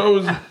 he's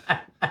so.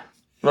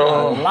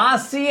 Oh. La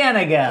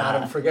Cienega. God,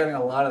 I'm forgetting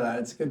a lot of that.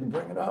 It's good to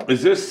bring it up.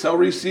 Is this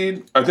celery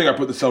seed? I think I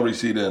put the celery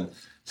seed in.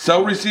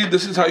 Celery seed,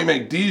 this is how you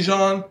make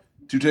Dijon,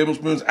 2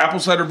 tablespoons, apple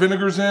cider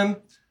vinegar's in,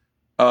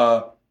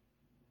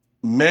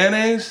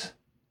 mayonnaise,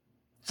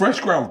 fresh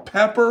ground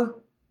pepper.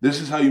 This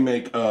is how you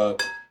make, have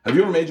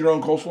you ever made your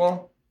own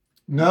coleslaw?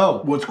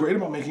 No. What's great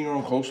about making your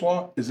own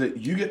coleslaw is that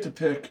you get to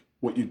pick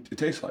what it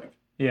tastes like.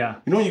 Yeah.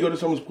 You know when you go to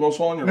someone's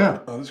coleslaw and you're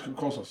like, oh, this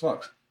coleslaw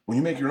sucks. When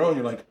you make your own,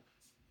 you're like,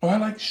 oh, I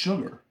like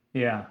sugar.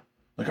 Yeah.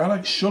 Like, I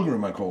like sugar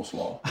in my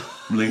coleslaw.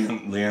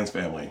 Leanne's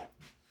family.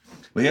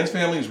 Leanne's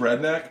family is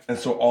redneck, and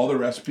so all the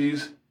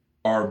recipes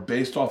are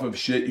based off of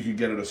shit you could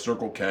get at a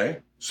Circle K.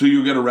 So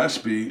you get a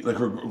recipe, like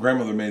her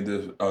grandmother made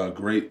this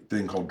great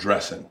thing called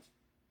dressing.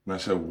 And I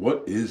said,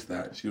 what is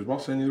that? She goes, well,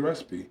 I'll send you the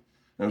recipe.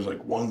 And it was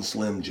like 1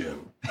 Slim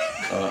Jim,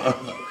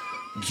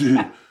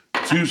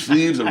 2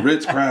 sleeves of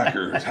Ritz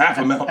crackers, half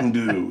a Mountain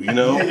Dew, you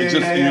know?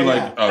 You're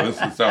like, oh,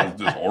 this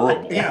sounds just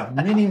horrible. Yeah,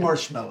 mini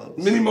marshmallows.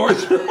 Mini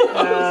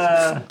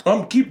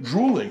marshmallows. Keep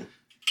drooling.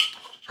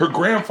 Her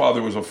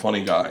grandfather was a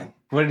funny guy.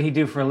 What did he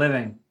do for a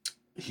living?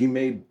 He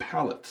made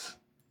pallets.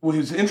 What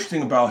was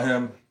interesting about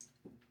him,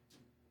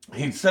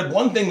 he said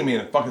one thing to me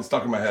and it fucking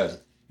stuck in my head.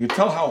 You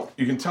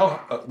can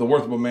tell the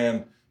worth of a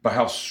man by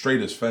how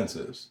straight his fence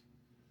is.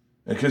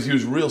 And because he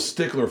was a real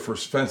stickler for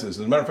fences.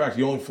 As a matter of fact,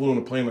 he only flew in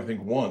a plane, I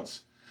think,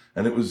 once.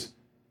 And it was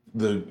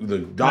the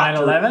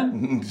doctor.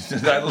 9/11?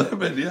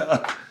 9/11,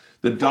 yeah.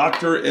 The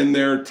doctor in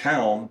their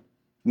town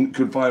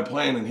could fly a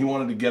plane, and he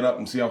wanted to get up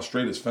and see how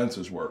straight his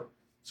fences were.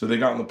 So they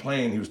got in the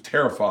plane. He was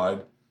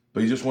terrified,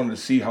 but he just wanted to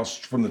see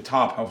from the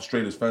top how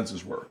straight his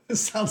fences were. It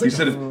sounds like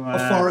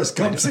a Forrest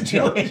Gump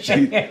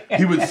situation.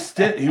 He would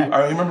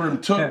I remember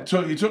him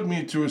he took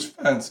me to his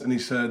fence, and he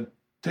said,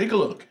 "Take a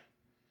look.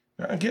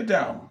 Get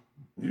down.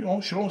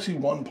 You should only see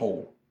one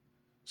pole."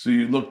 So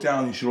you look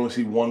down, you should only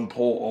see one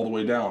pole all the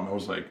way down. I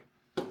was like,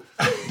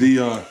 I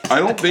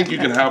don't think you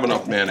can have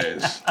enough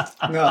mayonnaise.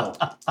 No.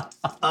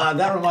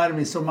 That reminded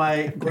me. So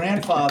my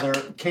grandfather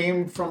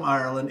came from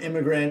Ireland,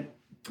 immigrant,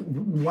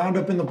 wound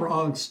up in the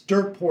Bronx,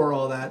 dirt poor,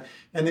 all that.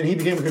 And then he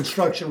became a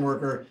construction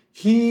worker.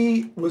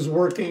 He was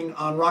working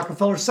on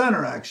Rockefeller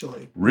Center,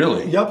 actually.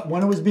 Really? Yep,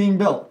 when it was being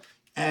built.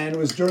 And it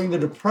was during the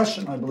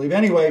Depression, I believe.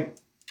 Anyway,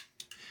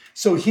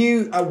 so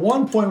he, at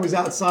one point, was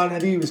outside, and I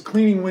think he was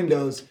cleaning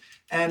windows.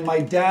 And my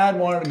dad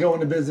wanted to go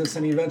into business,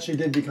 and he eventually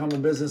did become a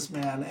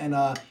businessman. And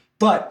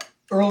but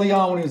early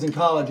on when he was in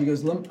college, he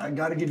goes, I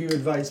got to give you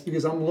advice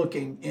because I'm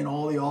looking in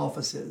all the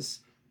offices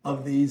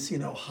of these,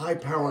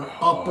 high-powered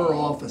upper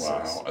offices.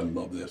 Wow, I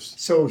love this.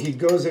 So he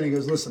goes in, he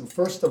goes, listen,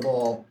 first of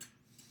all,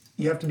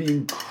 you have to be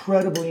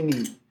incredibly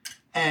neat.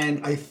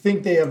 And I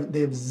think they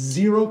have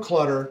zero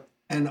clutter.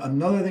 And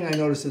another thing I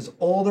noticed is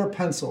all their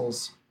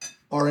pencils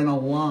are in a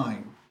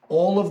line.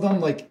 All of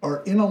them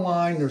are in a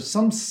line. There's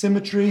some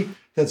symmetry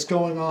that's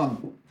going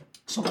on.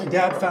 So my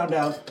dad found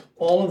out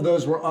all of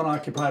those were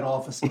unoccupied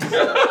offices.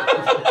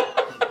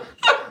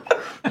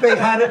 They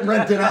hadn't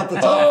rented out the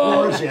top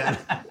floors yet.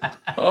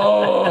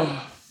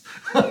 Oh.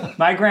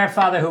 My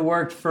grandfather, who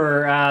worked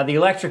for the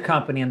electric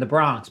company in the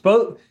Bronx,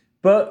 both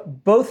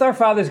our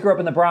fathers grew up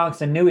in the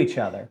Bronx and knew each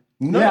other.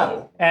 No.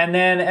 Yeah. And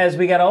then as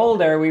we got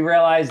older, we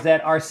realized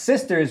that our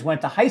sisters went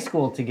to high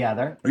school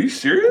together. Are you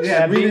serious?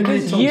 Yeah, we didn't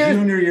meet until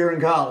junior year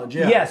in college.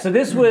 Yeah. Yeah, so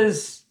this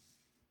was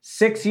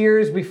 6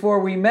 years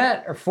before we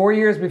met, or 4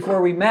 years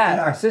before we met.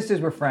 Yeah. Our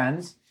sisters were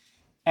friends.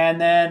 And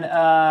then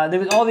there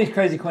was all these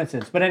crazy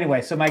coincidences. But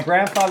anyway, so my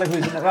grandfather,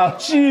 who's in the... Oh,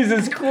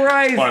 Jesus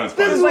Christ.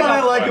 This is what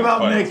I like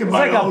about making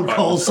my own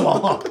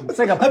coleslaw. It's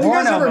like a porno Have you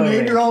guys ever movie.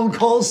 made your own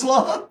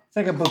coleslaw? It's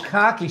like a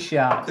bukkake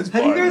shop.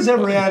 Have you guys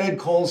ever added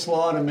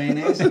coleslaw to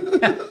mayonnaise?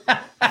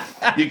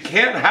 You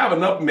can't have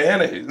enough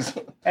mayonnaise.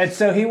 And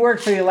so he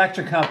worked for the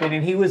electric company,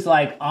 and he was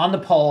like on the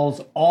poles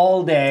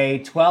all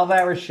day,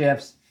 12-hour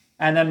shifts.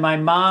 And then my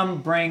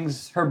mom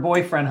brings her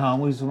boyfriend home,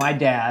 who's my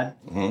dad,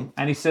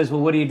 and he says, well,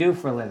 what do you do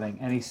for a living?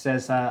 And he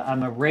says,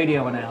 I'm a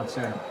radio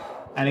announcer.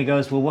 And he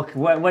goes, well,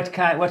 what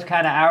kind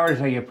of hours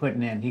are you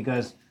putting in? He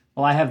goes,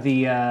 well, I have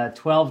the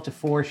 12 to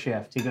 4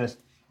 shift. He goes,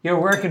 you're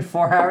working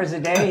 4 hours a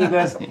day? He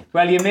goes,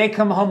 well, you may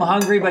come home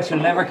hungry, but you'll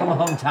never come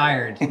home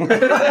tired.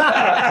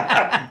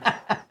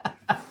 That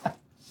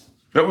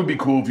would be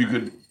cool if you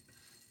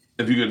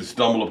could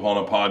stumble upon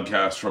a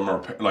podcast from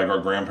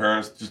our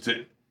grandparents, just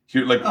to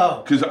hear,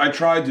 because I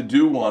tried to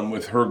do one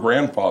with her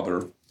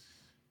grandfather,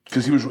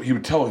 because he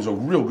would tell, he's a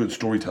real good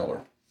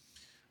storyteller.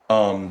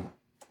 Some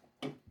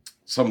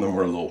of them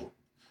were a little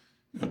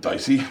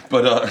dicey,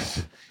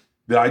 but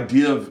the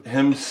idea of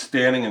him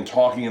standing and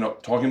talking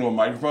to a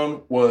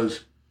microphone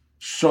was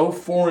so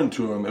foreign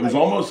to him. It was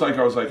almost like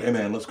I was like, hey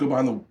man, let's go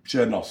behind the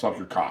shed and I'll suck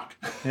your cock.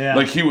 Yeah.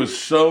 Like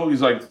he's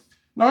like,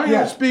 no, you're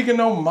not speaking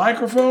no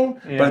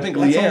microphone. Yeah. But I think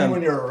That's Leanne, only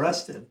when you're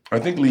arrested. I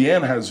think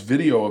Leanne has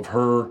video of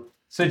her.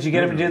 So did you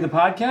get him to do the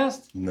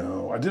podcast?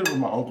 No, I did it with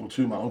my uncle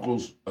too. My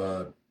uncle's,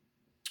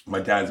 my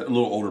dad's a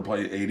little older,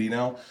 probably 80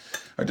 now.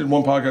 I did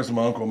one podcast with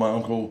my uncle. My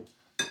uncle,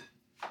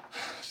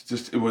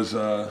 he was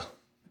like,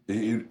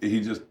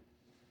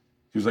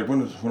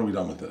 when are we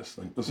done with this?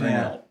 Like, let's hang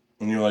out.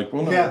 And you're like,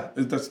 well, no,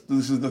 this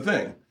is the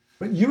thing.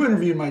 But you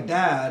interviewed my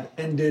dad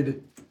and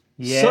did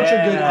such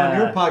a good, on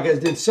your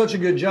podcast, did such a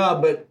good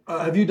job. But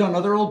have you done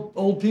other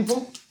old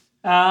people?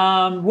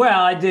 Well,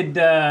 I did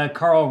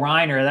Carl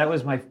Reiner.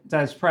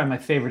 That's probably my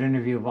favorite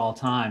interview of all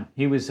time.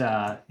 He was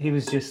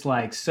just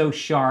like so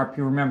sharp.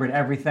 He remembered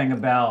everything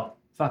about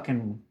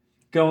fucking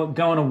going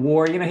to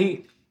war. You know,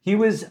 he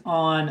was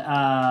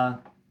on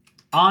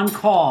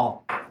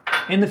call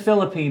in the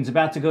Philippines,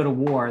 about to go to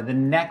war the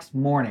next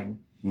morning.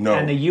 No.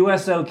 And the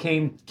USO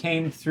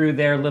came through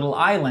their little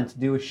island to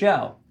do a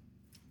show.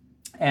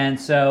 And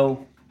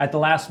so at the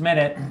last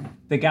minute,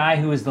 the guy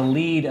who was the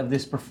lead of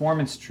this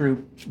performance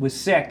troupe was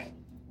sick,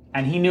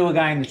 and he knew a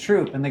guy in the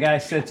troupe, and the guy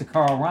said to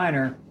Carl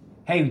Reiner,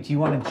 hey, do you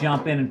want to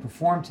jump in and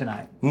perform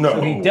tonight? No.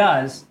 So he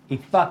does. He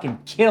fucking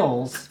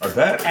kills. I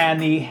bet.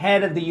 And the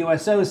head of the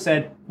USO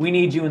said, we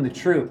need you in the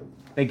troupe.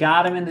 They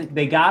got him in.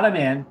 They got him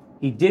in.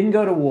 He didn't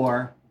go to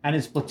war, and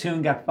his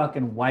platoon got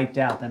fucking wiped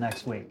out the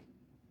next week.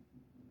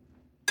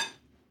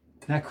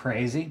 Isn't that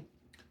crazy?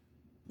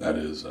 That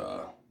is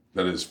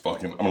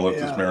fucking. I'm gonna let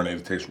this marinade.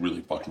 It tastes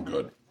really fucking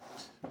good.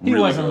 He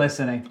Really wasn't good.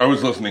 listening. I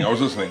was listening. No,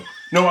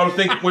 I was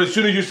thinking. Well, as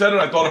soon as you said it,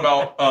 I thought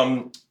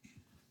about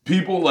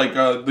people like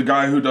the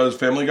guy who does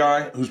Family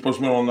Guy, who's supposed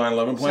to be on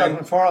 9/11 plane. Seth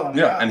MacFarlane.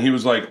 Yeah, and he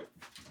was like,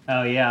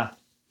 Oh, yeah.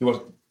 he was.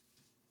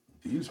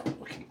 These are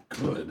looking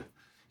good.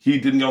 He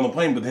didn't get on the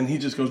plane, but then he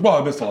just goes,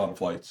 well, I missed a lot of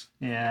flights.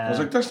 Yeah. I was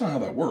like, that's not how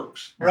that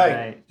works.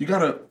 Right. You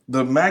gotta,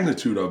 the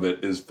magnitude of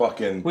it is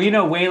fucking. Well,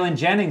 Waylon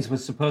Jennings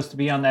was supposed to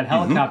be on that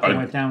helicopter and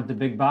went down with the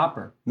Big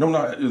Bopper. No,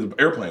 not it was an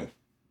airplane.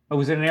 Oh,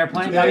 was it an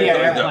airplane? Yeah, Oh, yeah,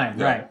 yeah, airplane,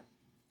 yeah. right.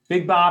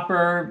 Big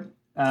Bopper,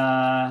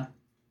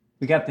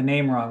 we got the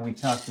name wrong. We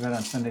talked about it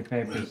on Sunday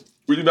Papers.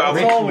 Richie Valens.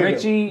 That's all we do.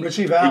 Richie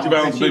Richie Valens. Richie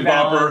Valens, Big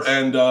Valens. Bopper,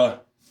 and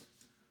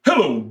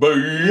Hello,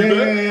 baby.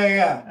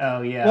 Yeah.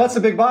 Oh, yeah. Well, that's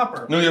a Big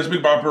Bopper. No, yes,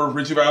 Big Bopper,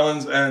 Richie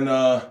Valens, and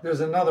I There's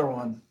another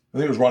one.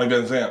 think it was Ronnie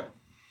Van Zant.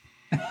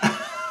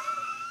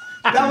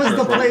 That was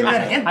the plane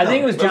that hit them. I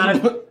think it was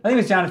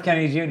John F.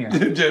 Kennedy Jr.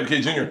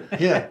 JFK Jr.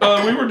 Yeah.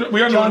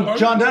 We had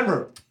John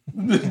Denver.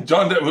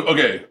 John Denver.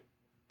 Okay,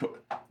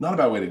 not a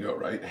bad way to go,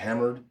 right?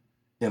 Hammered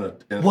in a.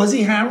 Was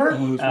he hammered?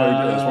 Oh,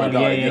 that's why he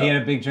died. Yeah, he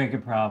had a big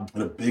drinking problem.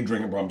 Had a big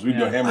drinking problem. So we'd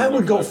Yeah. go hammered. I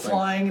would go like that thing.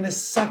 flying in a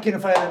second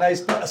if I had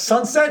a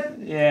sunset.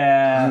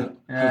 Yeah,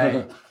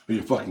 right. Are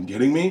you fucking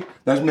kidding me?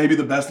 That's maybe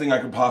the best thing I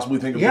could possibly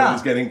think of Yeah.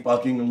 is getting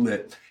fucking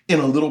lit in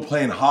a little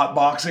plane,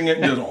 hotboxing it,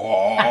 and just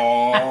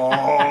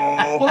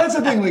oh. Well, that's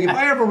the thing. Like, if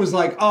I ever was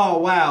like, oh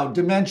wow,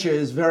 dementia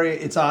is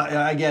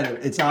I get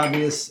it. It's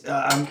obvious.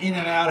 I'm in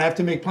and out. I have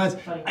to make plans.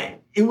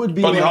 It would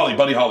be Buddy like, Holly.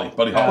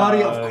 Buddy,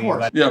 of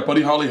course. Yeah,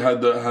 Buddy Holly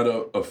had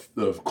a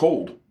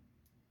cold.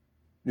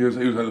 He had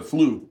the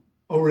flu.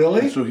 Oh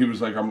really? So he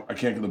was like, I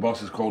can't get the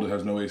bus. It's cold. It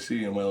has no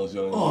AC. And Waylon's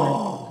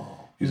yelling.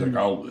 He's like,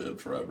 I'll live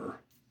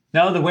forever.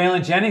 No, the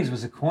Waylon Jennings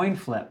was a coin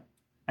flip,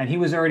 and he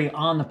was already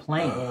on the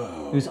plane.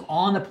 He was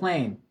on the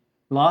plane,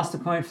 lost the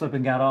coin flip,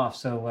 and got off,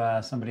 so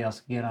somebody else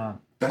could get on.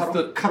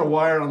 That's Cut a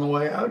wire on the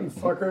way out, you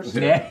fuckers.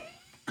 Yeah.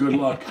 Good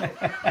luck.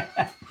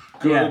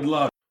 Good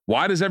luck.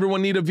 Why does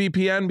everyone need a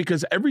VPN?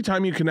 Because every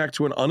time you connect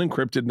to an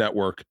unencrypted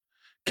network,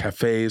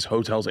 cafes,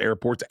 hotels,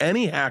 airports,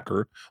 any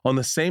hacker on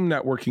the same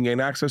network can gain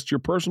access to your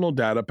personal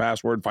data,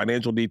 password,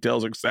 financial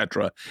details,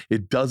 etc.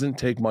 It doesn't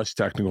take much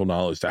technical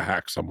knowledge to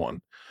hack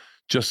someone.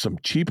 Just some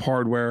cheap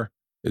hardware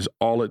is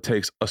all it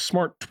takes. A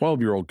smart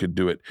 12-year-old could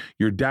do it.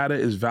 Your data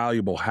is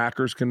valuable.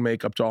 Hackers can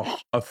make up to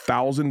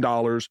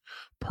 $1,000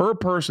 per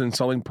person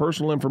selling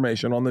personal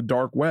information on the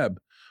dark web.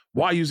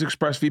 Why use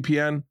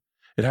ExpressVPN?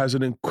 It has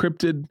an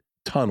encrypted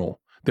tunnel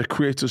that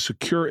creates a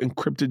secure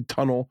encrypted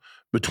tunnel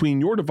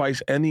between your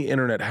device and the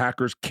internet.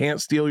 Hackers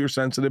can't steal your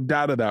sensitive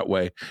data that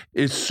way.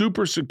 It's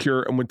super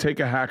secure and would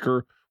take a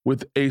hacker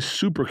with a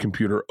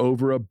supercomputer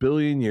over 1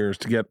 billion years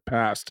to get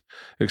past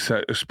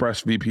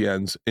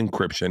ExpressVPN's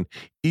encryption.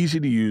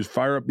 Easy to use.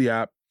 Fire up the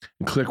app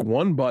and click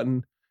one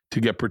button to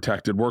get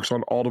protected. Works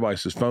on all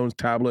devices, phones,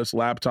 tablets,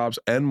 laptops,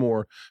 and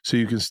more, so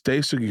you can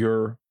stay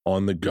secure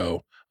on the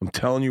go. I'm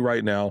telling you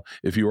right now,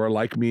 if you are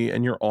like me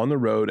and you're on the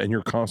road and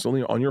you're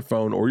constantly on your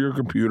phone or your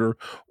computer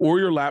or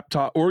your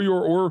laptop or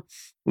your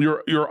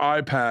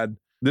iPad,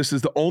 this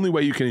is the only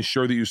way you can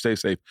ensure that you stay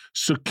safe.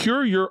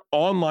 Secure your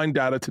online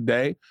data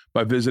today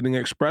by visiting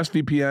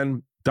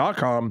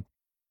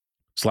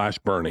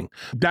expressvpn.com/burning.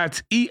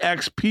 That's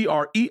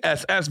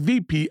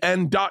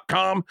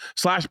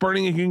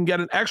expressvpn.com/burning, and you can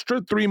get an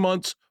extra 3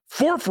 months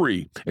for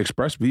free.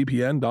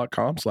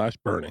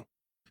 expressvpn.com/burning.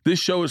 This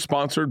show is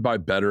sponsored by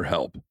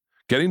BetterHelp.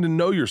 Getting to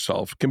know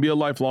yourself can be a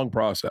lifelong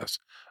process,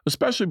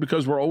 especially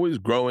because we're always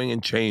growing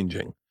and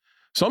changing.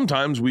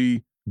 Sometimes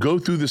we go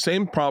through the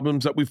same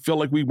problems that we feel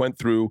like we went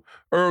through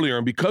earlier.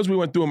 And because we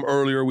went through them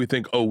earlier, we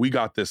think, oh, we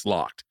got this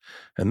locked.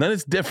 And then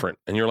it's different.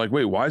 And you're like,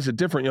 wait, why is it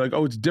different? You're like,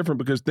 oh, it's different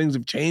because things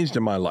have changed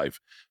in my life.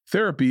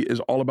 Therapy is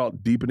all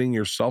about deepening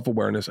your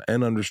self-awareness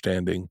and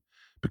understanding,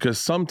 because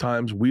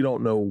sometimes we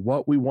don't know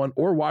what we want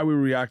or why we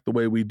react the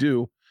way we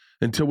do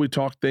until we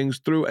talk things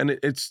through. And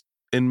it's,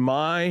 in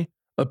my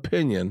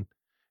opinion,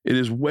 it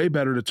is way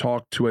better to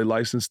talk to a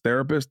licensed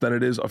therapist than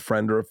it is a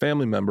friend or a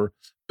family member.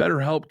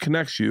 BetterHelp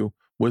connects you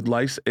with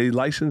a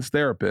licensed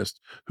therapist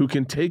who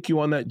can take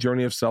you on that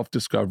journey of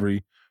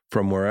self-discovery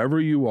from wherever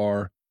you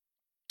are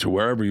to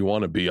wherever you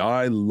want to be.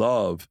 I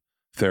love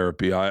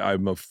therapy.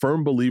 I'm a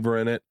firm believer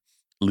in it.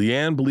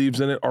 Leanne believes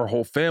in it. Our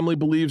whole family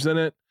believes in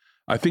it.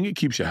 I think it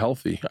keeps you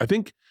healthy. I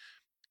think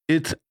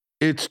it's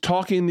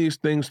talking these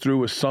things through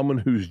with someone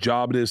whose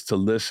job it is to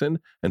listen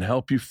and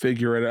help you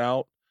figure it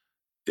out.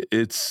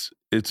 It's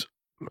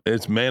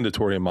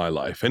mandatory in my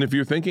life. And if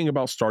you're thinking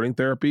about starting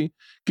therapy,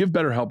 give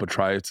BetterHelp a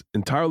try. It's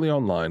entirely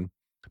online,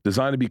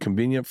 designed to be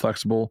convenient,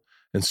 flexible,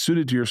 and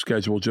suited to your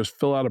schedule. Just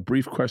fill out a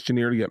brief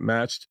questionnaire to get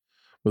matched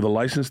with a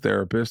licensed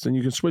therapist, and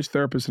you can switch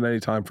therapists at any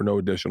time for no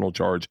additional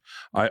charge.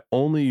 I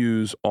only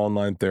use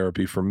online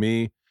therapy. For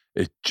me,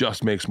 it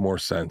just makes more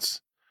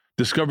sense.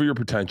 Discover your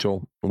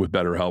potential with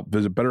BetterHelp.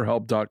 Visit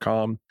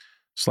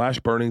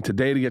BetterHelp.com/burning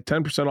today to get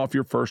 10% off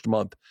your first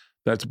month.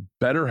 That's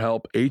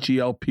BetterHelp,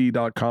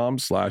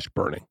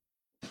 HELP.com/burning.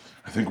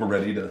 I think we're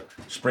ready to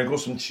sprinkle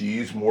some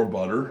cheese, more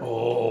butter.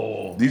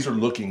 Oh, these are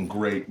looking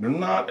great. They're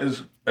not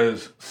as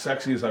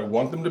sexy as I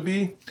want them to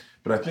be,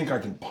 but I think I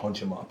can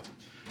punch them up.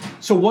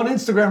 So one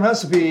Instagram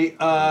recipe with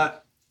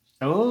the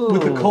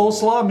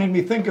coleslaw made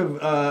me think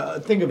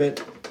of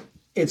it.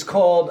 It's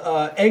called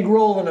egg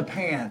roll in a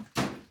pan.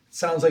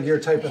 Sounds like your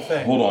type of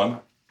thing. Hold on.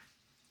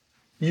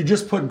 You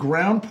just put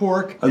ground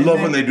pork. I love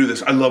when they do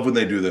this. I love when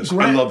they do this.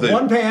 I love that.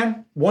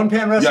 One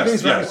pan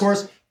recipes, yes. Of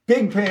course.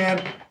 Big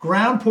pan,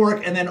 ground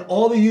pork, and then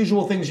all the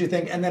usual things you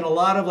think, and then a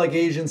lot of like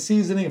Asian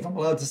seasoning, if I'm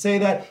allowed to say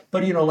that,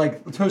 but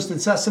like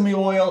toasted sesame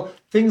oil,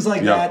 things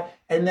like that,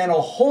 and then a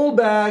whole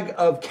bag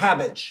of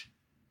cabbage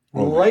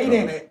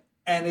in it,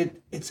 and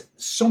it's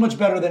so much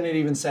better than it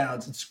even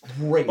sounds. It's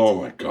great. Oh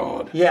my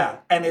God. Yeah,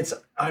 and it's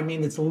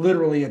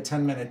literally a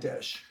 10-minute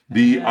dish.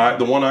 The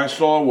one I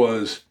saw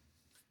was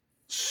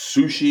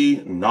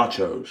sushi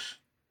nachos,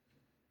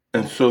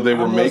 and so they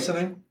make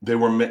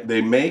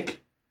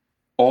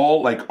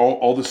all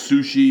the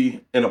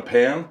sushi in a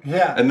pan,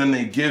 and then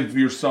they give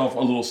yourself a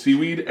little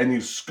seaweed, and you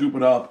scoop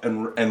it up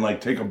and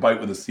like take a bite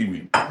with the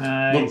seaweed.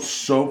 Nice. Looks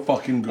so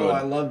fucking good. Oh,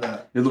 I love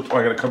that. It looks.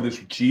 I gotta cover this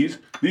with cheese.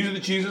 These are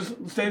the cheeses,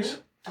 Stace.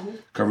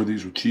 Cover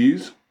these with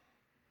cheese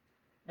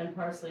and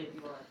parsley if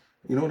you want.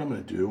 You know what I'm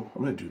gonna do?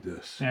 I'm gonna do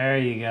this. There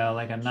you go,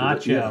 like a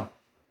nacho.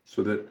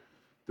 So that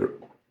they're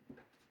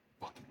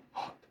fucking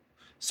hot.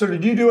 So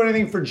did you do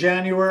anything for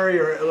January,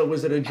 or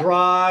was it a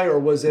dry, or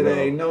was it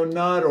a no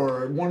nut,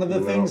 or one of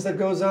the things that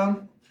goes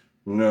on?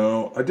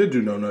 No, I did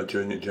do no nut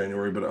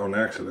January, but on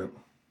accident.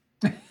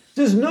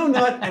 Does no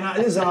nut, and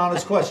this is an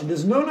honest question,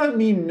 does no nut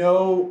mean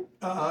no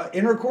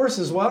intercourse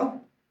as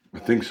well? I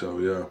think so,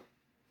 yeah.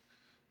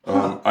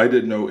 I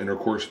did no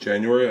intercourse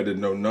January. I did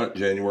no nut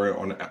January,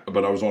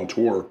 but I was on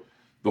tour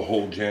the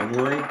whole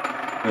January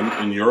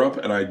in Europe,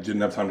 and I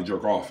didn't have time to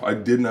jerk off.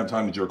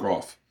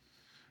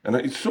 And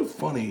it's so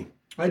funny.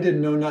 I did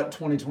no nut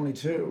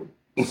 2022,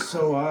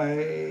 so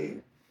I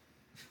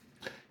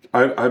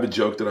have a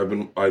joke that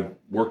I've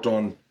worked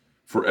on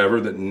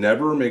forever that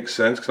never makes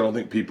sense because I don't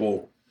think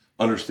people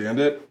understand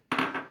it.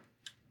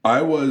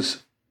 I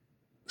was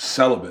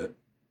celibate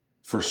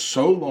for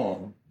so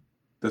long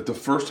that the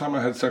first time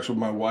I had sex with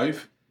my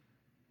wife,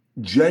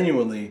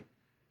 genuinely,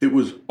 it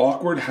was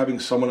awkward having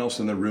someone else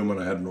in the room when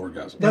I had an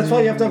orgasm. That's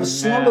why you have to have a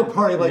slumber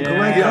party like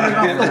Greg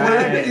coming off the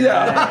leg.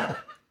 Yeah.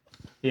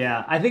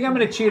 Yeah, I think I'm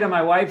going to cheat on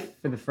my wife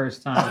for the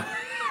first time.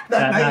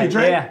 that night you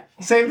drank? Yeah.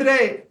 Save the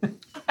date.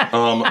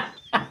 How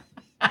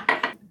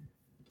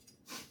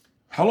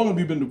long have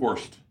you been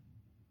divorced?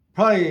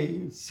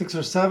 Probably 6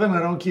 or 7. I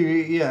don't keep,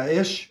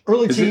 ish.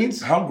 Early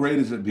teens. How great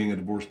is it being a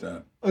divorced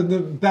dad? The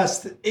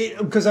best,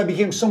 because I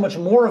became so much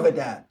more of a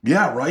dad.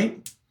 Yeah,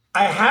 right?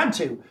 I had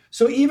to.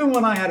 So even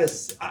when I had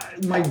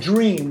my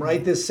dream,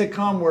 right, this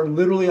sitcom where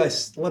literally I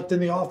slept in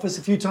the office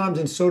a few times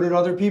and so did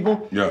other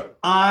people. Yeah.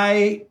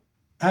 I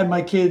had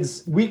my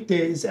kids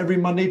weekdays every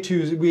Monday,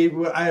 Tuesday.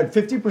 I had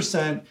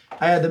 50%.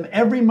 I had them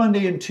every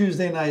Monday and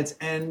Tuesday nights.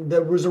 And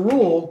there was a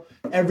rule.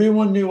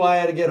 Everyone knew I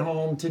had to get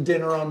home to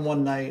dinner on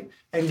one night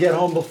and get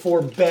home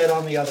before bed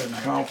on the other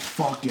night. How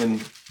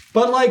fucking...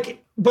 But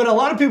a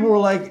lot of people were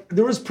like,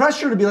 there was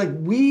pressure to be like,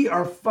 we're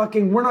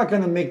not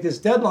going to make this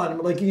deadline.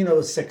 Like,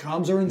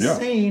 sitcoms are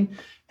insane. Yeah.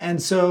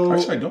 And so...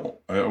 Actually, I don't.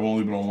 I've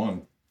only been on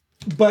one.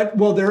 But,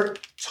 they're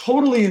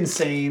totally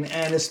insane.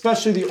 And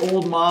especially the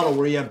old model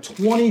where you have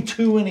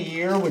 22 in a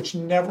year, which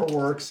never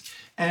works.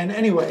 And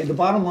anyway, the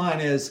bottom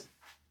line is,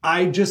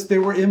 they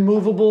were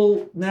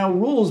immovable now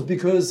rules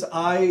because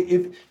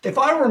if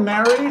I were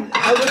married,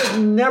 I would have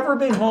never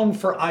been home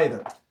for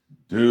either.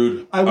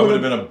 Dude, I would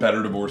have been a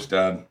better divorced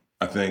dad,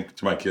 I think,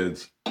 to my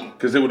kids.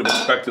 Because they would have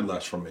expected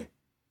less from me.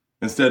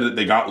 Instead,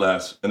 they got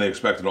less, and they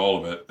expected all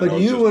of it. But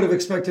you would have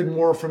expected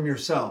more from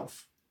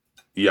yourself.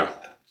 Yeah.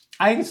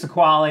 I think it's the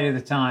quality of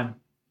the time.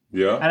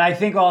 Yeah. And I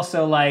think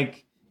also,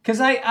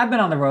 because I've been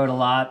on the road a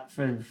lot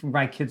for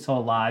my kids'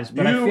 whole lives.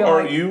 But I feel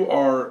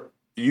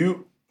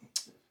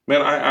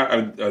man,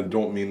 I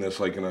don't mean this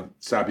like in a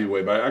sappy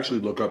way, but I actually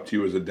look up to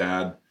you as a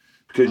dad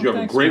because you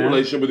have a great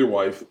relationship with your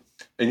wife.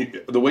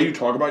 And the way you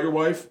talk about your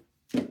wife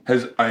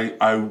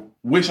I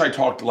wish I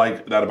talked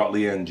like that about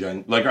Leanne and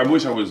Jen. Like, I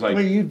wish I was like...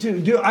 Well, you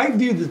do. I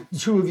view the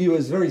two of you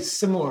as very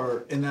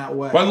similar in that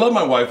way. Well, I love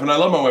my wife,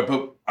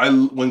 but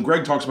when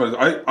Greg talks about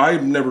it,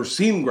 I've never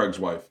seen Greg's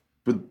wife,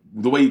 but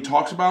the way he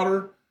talks about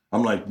her,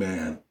 I'm like,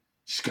 man,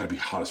 she's got to be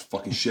hot as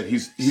fucking shit.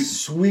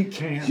 He's sweet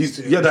cans. He's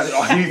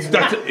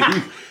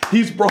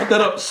brought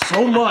that up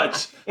so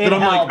much that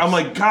I'm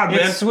like, God,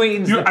 man,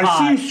 sweetens the pot.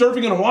 I see you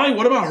surfing in Hawaii.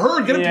 What about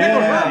her? Get a pic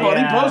of her,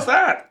 buddy. Post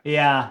that.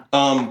 Yeah.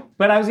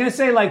 But I was gonna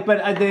say,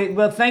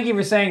 thank you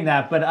for saying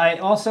that. But I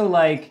also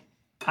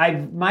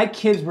my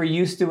kids were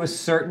used to a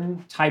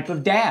certain type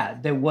of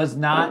dad that was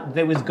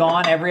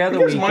gone every other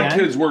weekend. My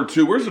kids were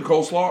too. Where's the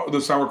coleslaw, the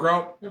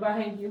sauerkraut? They're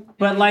behind you.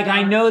 But like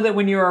I know that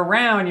when you're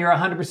around, you're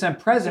 100%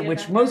 present,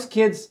 which most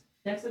kids.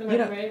 Next to the You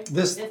know, microwave.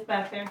 this- It's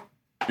back there.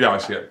 Yeah, I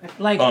see it.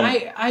 Like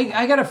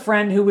I got a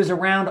friend who was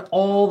around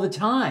all the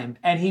time,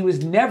 and he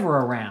was never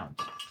around.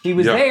 He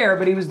was there,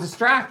 but he was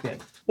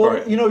distracted. Well,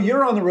 Right.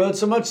 you're on the road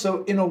so much,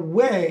 so in a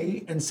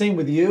way, and same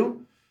with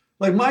you,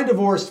 like my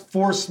divorce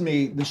forced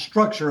me, the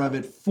structure of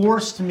it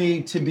forced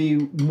me to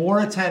be more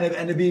attentive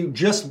and to be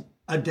just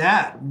a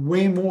dad,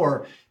 way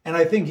more. And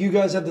I think you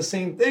guys have the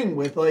same thing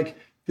with like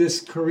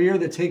this career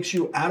that takes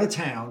you out of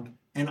town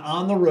and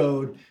on the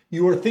road.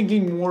 You are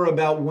thinking more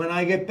about when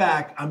I get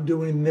back, I'm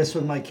doing this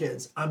with my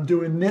kids. I'm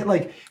doing this,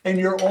 like, and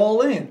you're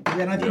all in.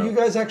 And I think you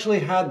guys actually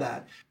had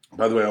that.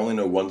 By the way, I only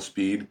know one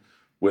speed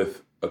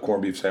with a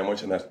corned beef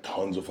sandwich, and that's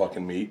tons of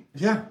fucking meat.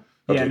 Yeah.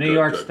 Yeah, New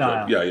York good.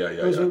 style. Yeah.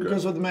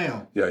 Goes with the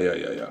mayo.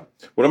 Yeah.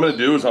 What I'm gonna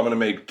do is I'm gonna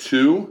make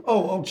two.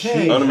 Oh,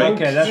 okay. I'm gonna make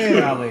Okay, that's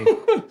probably.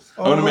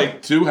 I'm gonna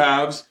make two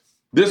halves.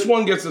 This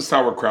one gets the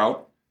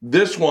sauerkraut.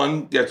 This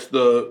one gets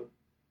the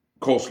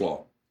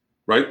coleslaw,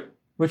 right?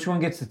 Which one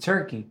gets the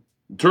turkey?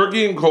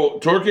 Turkey and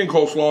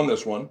coleslaw on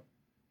this one,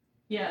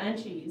 Yeah,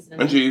 and cheese.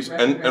 and cheese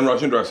and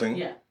Russian dressing.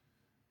 Yeah.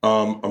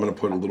 I'm gonna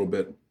put a little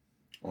bit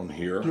on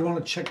here. Do you want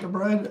to check the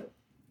bread?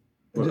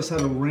 I just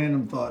had a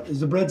random thought.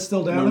 Is the bread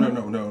still down there?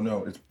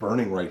 No. It's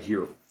burning right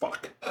here.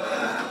 Fuck.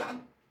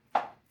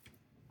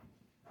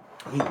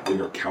 I need a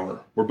bigger counter.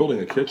 We're building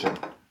a kitchen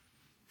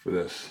for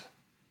this.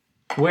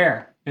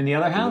 Where? In the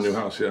other house? The new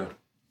house, yeah.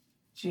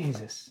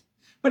 Jesus.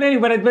 But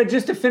anyway, but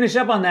just to finish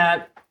up on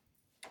that,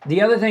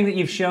 the other thing that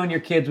you've shown your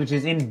kids, which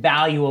is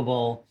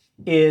invaluable,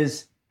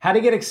 is how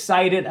to get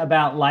excited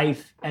about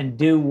life and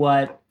do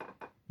what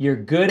you're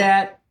good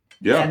at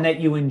and that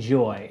you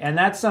enjoy. And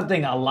that's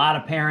something a lot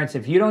of parents,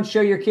 if you don't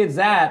show your kids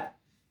that,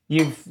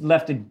 you've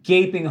left a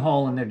gaping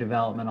hole in their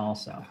development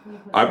also.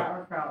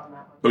 Sauerkraut on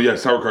that one. Oh yeah,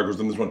 sauerkraut goes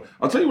in this one.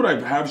 I'll tell you what I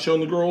have shown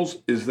the girls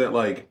is that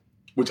like,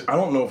 which I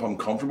don't know if I'm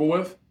comfortable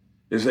with,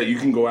 is that you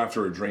can go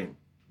after a dream.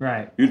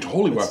 Right. You can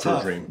totally go It's after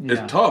tough. a dream.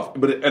 Yeah. It's tough,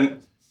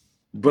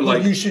 but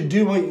like You should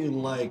do what you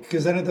like,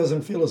 because then it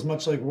doesn't feel as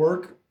much like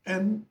work.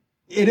 And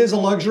it is a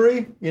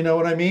luxury, you know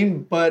what I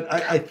mean? But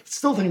I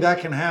still think that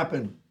can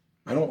happen.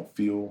 I don't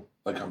feel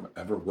like I'm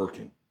ever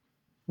working.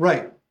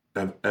 Right.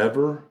 I'm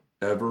ever.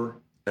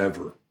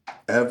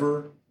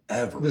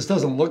 This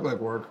doesn't look like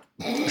work.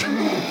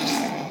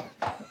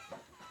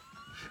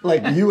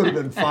 Like you would have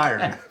been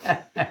fired.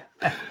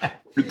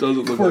 It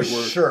doesn't look For like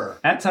work. sure.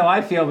 That's how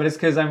I feel, but it's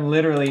because I'm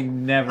literally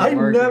never I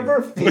working.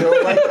 never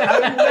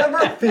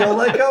feel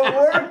like I'm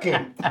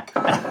working.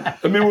 I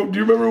mean, do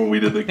you remember when we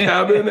did the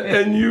cabin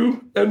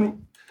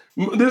and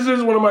this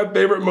is one of my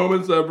favorite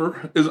moments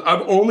ever, is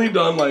I've only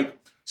done like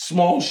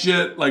small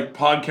shit like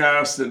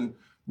podcasts and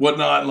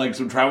whatnot and like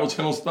some Travel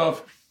Channel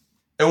stuff.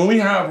 And when we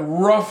have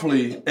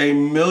roughly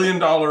 $1 million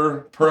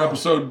per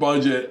episode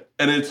budget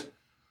and it's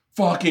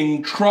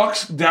fucking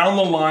trucks down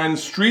the line,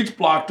 streets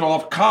blocked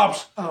off,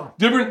 cops,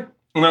 different.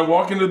 And I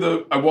walk into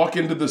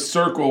the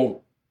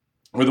circle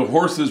where the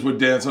horses would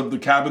dance up the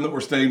cabin that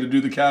we're staying to do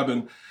the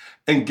cabin.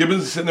 And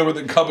Gibbons is sitting there with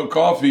a cup of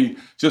coffee,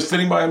 just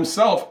sitting by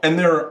himself. And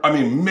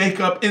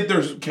makeup,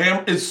 there's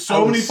it's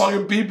so many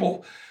fucking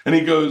people. And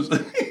he goes,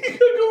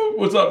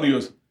 what's up? And he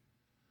goes,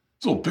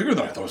 it's a little bigger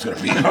than I thought it was going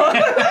to be.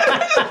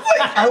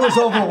 I was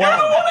overwhelmed. You're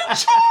the one in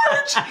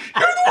charge.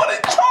 You're the one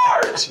in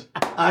charge.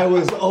 I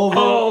was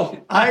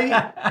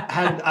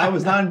I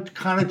was not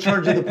kind of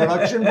charge of the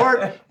production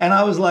part, and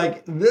I was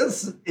like,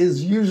 this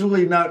is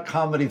usually not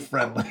comedy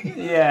friendly.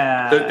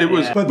 Yeah. It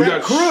was, But we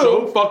that got crew-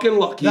 so fucking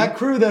lucky. That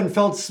crew then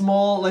felt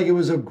small, like it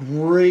was a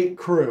great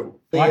crew.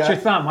 Watch your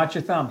thumb. Watch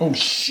your thumb. Oh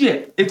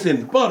shit, it's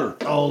in butter.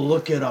 Oh,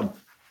 look at them.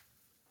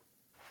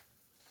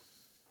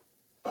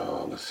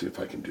 Oh, let's see if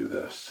I can do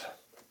this.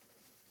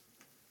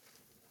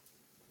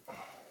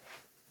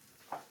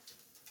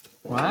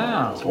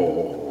 Wow.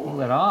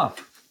 Pull it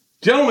off.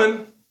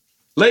 Gentlemen,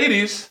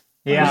 ladies,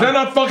 Yeah. was that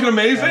not fucking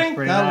amazing?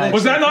 Pretty That nice.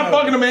 Was that not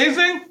fucking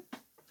amazing?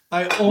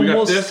 I We got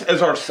almost this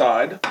as our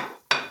side.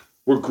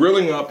 We're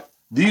grilling up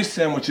these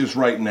sandwiches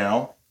right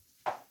now.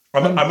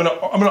 I'm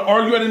gonna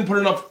argue I didn't put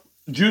enough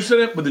juice in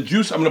it, but the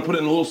juice I'm gonna put it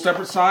in a little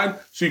separate side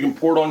so you can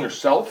pour it on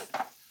yourself.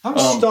 I'm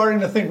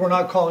starting to think we're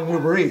not calling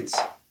Uber Eats.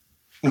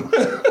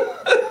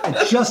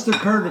 It just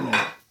occurred to me.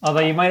 Although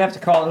you might have to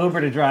call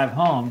Uber to drive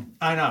home.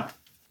 I know.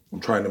 I'm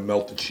trying to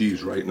melt the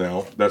cheese right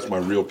now. That's my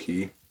real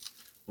key.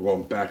 We're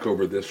going back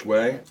over this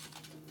way.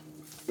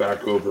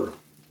 Back over.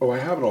 Oh, I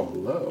have it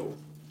on low.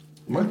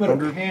 Am I Put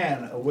under?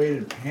 a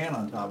weighted pan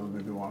on top of it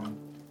if you want.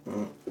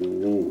 Oh,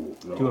 no.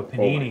 Do a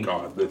panini. Oh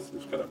my god, this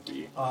is gonna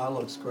be That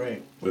looks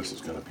great.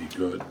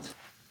 good.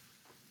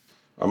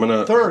 I'm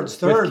gonna Thirds.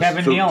 Kevin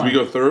So, do Nealon. we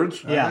go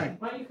thirds? Yeah.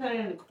 Alright. Why don't you cut it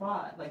into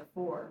quad, like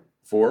 4?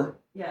 4?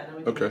 Yeah, then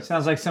we can. Okay.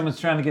 Sounds like someone's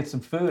trying to get some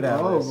food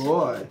out Oh of this.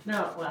 boy.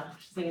 No, well,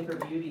 she's thinking for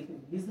beauty, you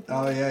can use the.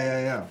 Oh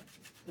yeah.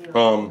 You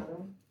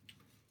know,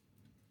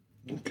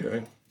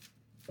 Okay.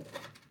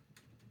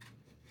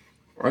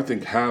 I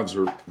think halves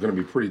are going to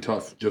be pretty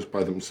tough just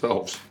by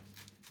themselves.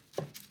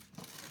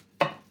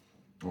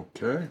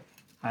 Okay.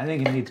 I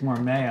think it needs more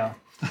mayo.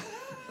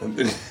 And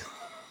then,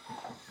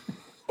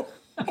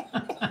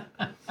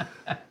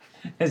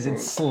 As it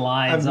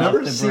slides I've off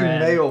never the seen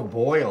bread. mayo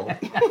boil.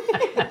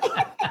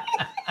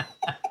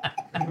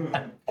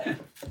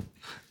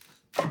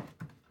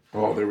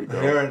 oh, there we go.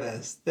 There it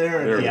is.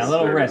 There it is. Yeah, a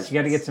little There it wrist. is. You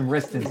got to get some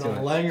wrist The into it.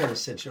 Langer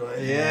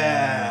situation.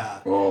 Yeah.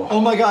 Oh.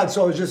 Oh my God.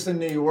 So I was just in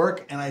New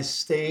York and I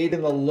stayed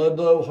in the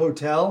Ludlow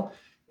Hotel.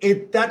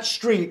 That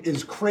street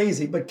is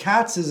crazy, but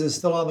Katz's is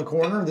still on the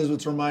corner. This is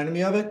what's reminding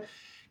me of it.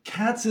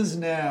 Katz's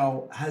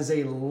now has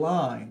a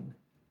line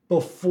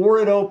before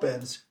it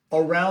opens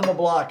around the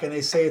block, and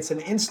they say it's an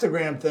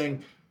Instagram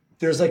thing.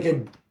 There's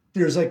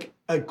like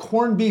a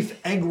corned beef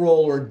egg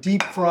roll or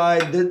deep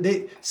fried.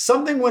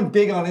 Something went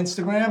big on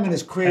Instagram and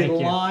has created Thank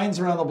you. lines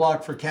around the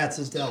block for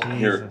Katz's Deli.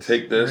 Here,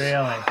 take this.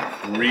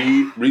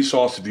 Really?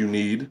 Re-sauce if you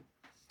need.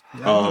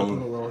 Yeah, I'm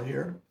gonna put a little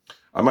here.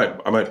 I might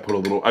put a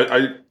little.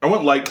 I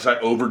went light because I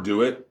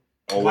overdo it.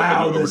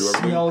 Wow, overdo this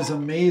everything. smells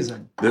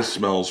amazing. This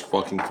smells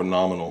fucking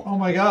phenomenal. Oh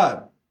my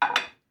God.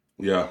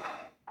 Yeah.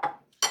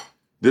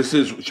 This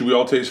is. Should we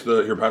all taste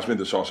the? Here, pass me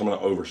the sauce. I'm gonna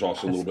over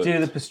sauce a little Let's bit.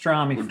 do the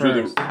pastrami We'll do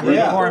the- first. we'll do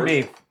the Corned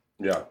first. beef.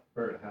 Yeah.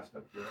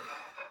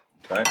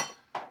 Okay.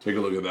 Take a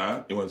look at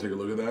that. You want to take a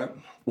look at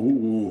that?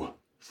 Ooh.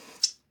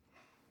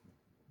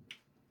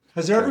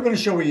 Has there ever been a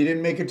show where you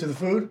didn't make it to the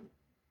food?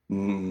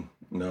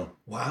 No.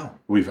 Wow.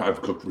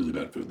 I've cooked really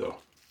bad food though.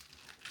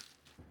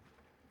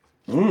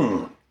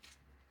 Mmm.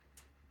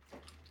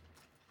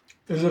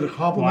 Is it a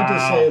compliment to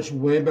Wow. say it's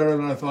way better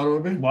than I thought it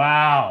would be?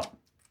 Wow.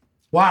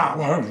 Wow.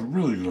 Wow, that was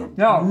really good.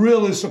 No,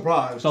 Really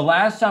surprised. the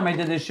last time I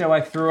did this show,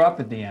 I threw up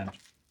at the end.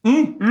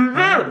 You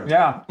did.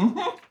 Yeah.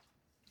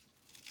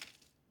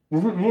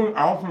 Was it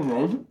Alfred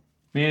Rose?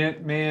 Me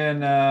and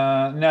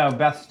no,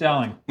 Beth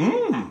Stelling.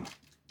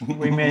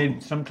 We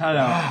made some kind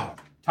of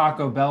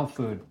Taco Bell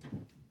food.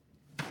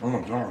 Oh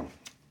my god.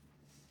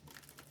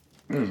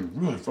 This is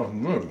really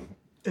fucking good.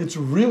 It's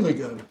really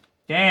good.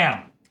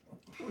 Damn.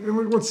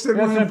 What's sitting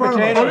Got right in some front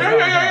of us? Oh potatoes.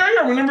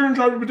 yeah. We never even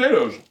tried the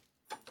potatoes.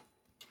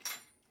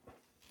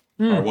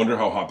 I wonder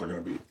how hot they're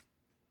gonna be.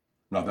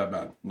 Not that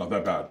bad. Not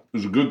that bad. It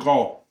was a good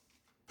call,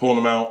 pulling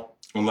them out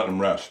and letting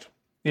them rest.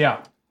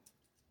 Yeah.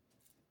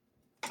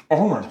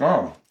 Oh my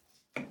god.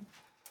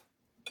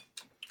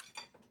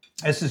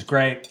 This is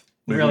great.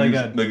 They Really could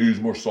use- good. They could use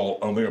more salt.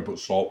 I don't think I put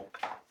salt.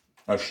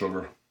 That's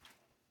sugar.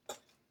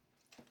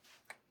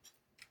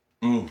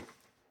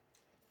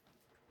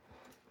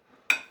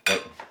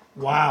 But,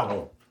 Wow.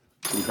 oh,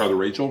 should we try the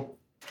Rachel?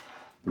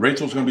 The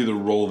Rachel's gonna be the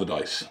roll of the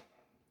dice.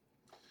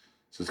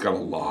 So it's got a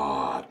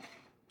lot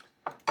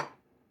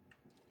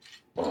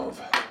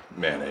of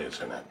mayonnaise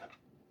in it.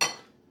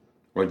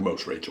 Like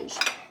most Rachels.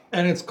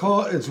 And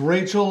it's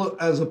Rachel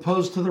as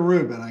opposed to the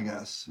Reuben, I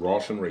guess.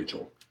 Ross and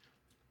Rachel.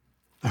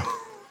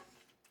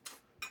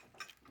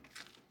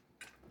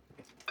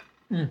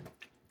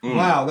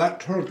 Wow, that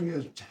turkey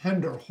is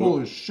tender. Holy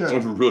That's shit. a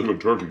really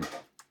good turkey.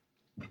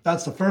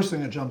 That's the first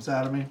thing that jumps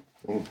out at me.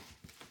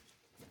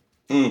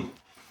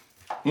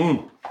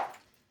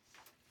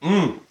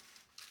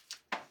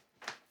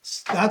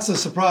 That's the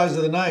surprise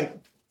of the night.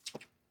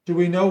 Do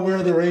we know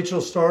where the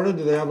Rachel started?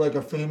 Do they have like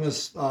a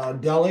famous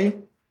deli?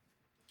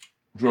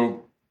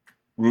 So,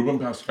 Reuben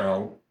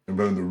Pascal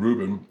invented the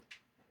Reuben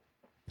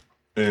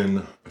in,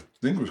 I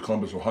think it was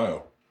Columbus,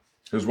 Ohio.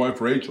 His wife,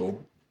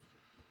 Rachel,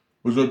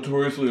 was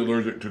notoriously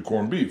allergic to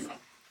corned beef.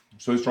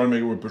 So they started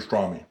making it with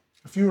pastrami.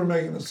 If you were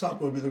making this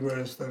up, it would be the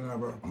greatest thing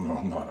ever. No,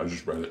 I'm not. I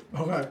just read it.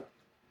 Okay.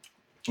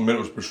 And then it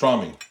was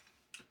pastrami,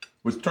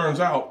 which turns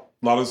out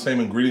a lot of the same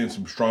ingredients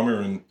in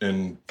pastrami are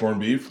in corned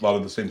beef, a lot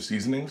of the same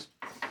seasonings.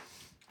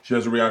 She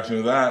has a reaction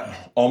to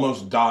that,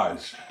 almost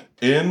dies.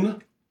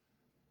 In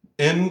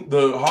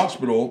the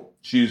hospital,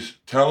 she's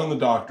telling the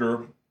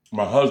doctor,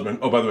 my husband,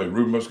 oh, by the way,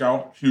 Reuben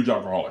Pascal, huge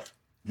alcoholic.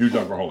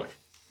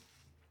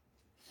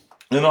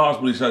 In the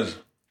hospital, he says,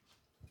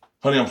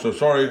 honey, I'm so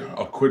sorry.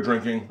 I'll quit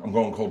drinking. I'm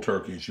going cold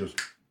turkey. She goes,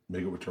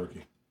 make it with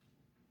turkey.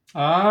 Oh.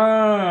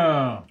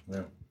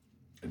 Yeah.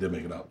 I did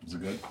make it up. Is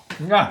it good?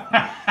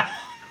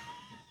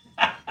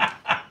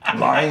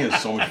 Lying is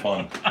so much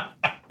fun.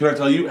 Can I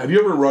tell you, have you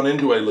ever run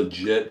into a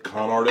legit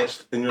con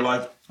artist in your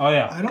life? Oh,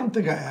 yeah. I don't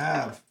think I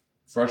have.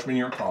 Freshman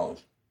year of college.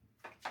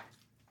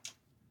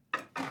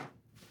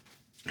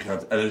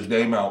 Because at his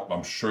name out,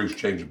 I'm sure he's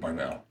changed it by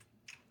now.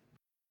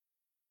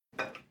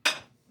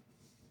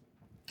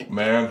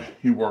 Man,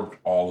 he worked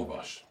all of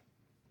us.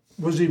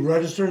 Was he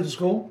registered at the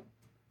school?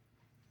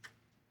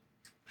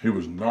 He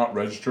was not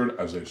registered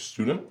as a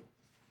student.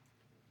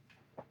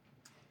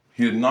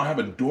 He did not have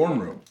a dorm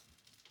room.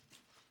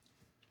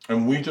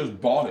 And we just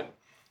bought it.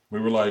 We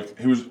were like,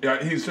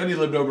 he said he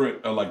lived over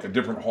at like a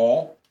different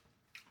hall,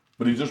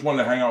 but he just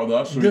wanted to hang out with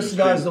us. So we This just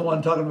guy's came- the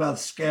one talking about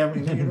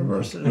scamming the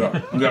university.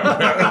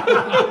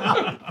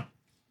 Yeah.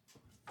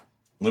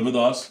 Live with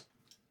us.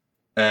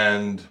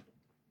 And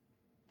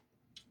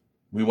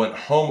we went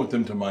home with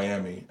him to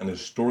Miami, and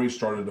his story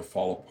started to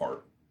fall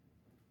apart.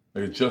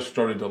 Like, it just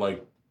started to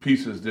like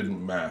pieces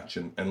didn't match,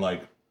 and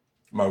like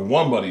my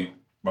one buddy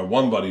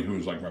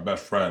who's like my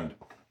best friend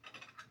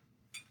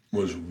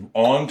was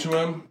on to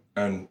him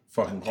and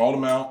fucking called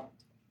him out,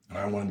 and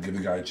I wanted to give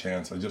the guy a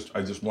chance. I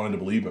just wanted to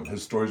believe him.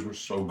 His stories were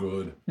so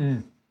good.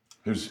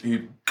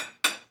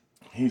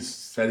 He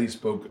said he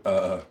spoke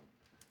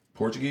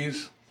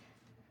Portuguese.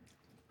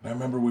 And I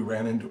remember we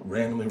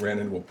randomly ran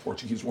into a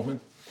Portuguese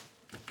woman.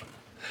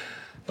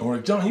 And we're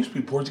like, John, you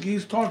speak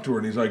Portuguese? Talk to her.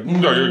 And he's like,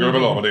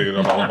 oh, okay.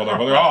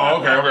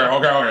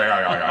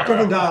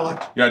 Different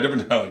dialect. Yeah,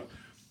 different dialect.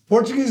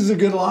 Portuguese is a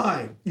good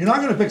line. You're not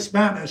going to pick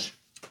Spanish.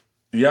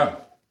 Yeah.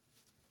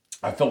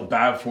 I felt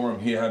bad for him.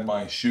 He had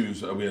my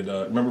shoes. We had,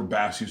 remember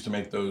Bass used to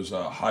make those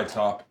high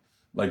top,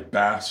 like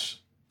Bass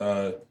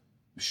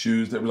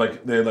shoes that were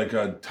like, they had like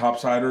a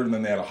topsider and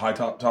then they had a high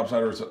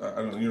topsider.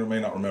 So, you may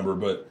not remember,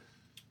 but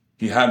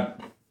he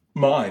had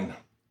mine.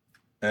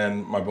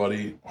 And my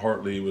buddy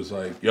Hartley was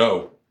like,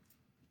 yo,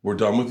 we're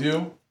done with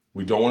you.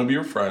 We don't want to be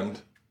your friend.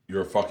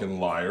 You're a fucking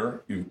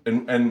liar.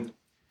 And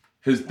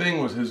his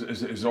thing was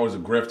his always a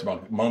grift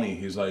about money.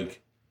 He's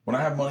like, when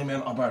I have money,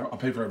 man, I'll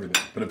pay for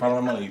everything. But if I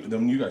don't have money,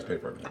 then you guys pay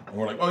for everything. And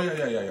we're like, oh,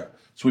 yeah.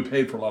 So we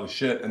paid for a lot of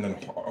shit. And then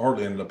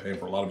Hartley ended up paying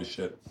for a lot of his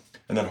shit.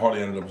 And then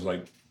Hartley ended up was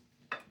like,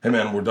 hey,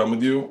 man, we're done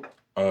with you.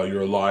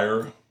 You're a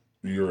liar.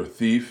 You're a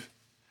thief.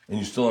 And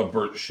you still have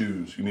Bert's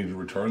shoes. You need to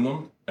return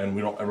them. And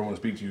we don't ever want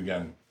to speak to you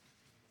again.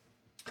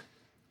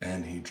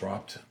 And he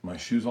dropped my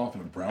shoes off in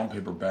a brown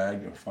paper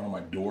bag in front of my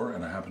door,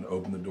 and I happened to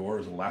open the door. It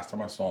was the last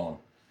time I saw him.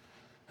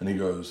 And he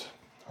goes,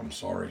 I'm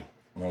sorry.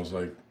 And I was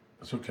like,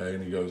 it's okay.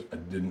 And he goes, I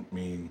didn't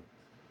mean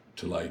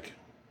for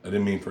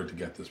it to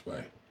get this way.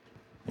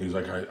 And he was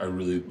like, I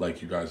really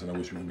like you guys, and I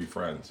wish we could be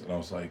friends. And I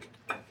was like,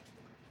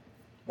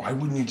 why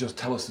wouldn't you just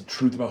tell us the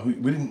truth about who,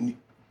 we didn't,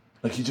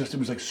 like it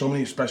was like so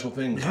many special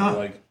things.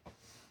 Yeah.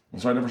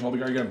 And so I never saw the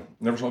guy again.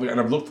 And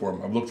I've looked for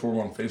him. I've looked for him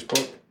on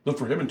Facebook. Looked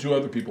for him and two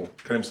other people.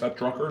 A guy named Seth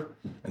Drucker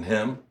and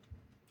him.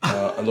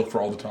 I look for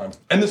all the time.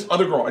 And this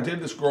other girl. I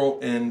dated this girl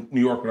in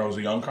New York when I was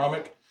a young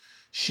comic.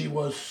 She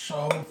was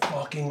so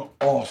fucking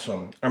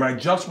awesome. And I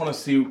just want to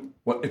see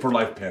if her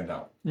life panned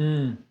out.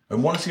 I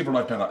want to see if her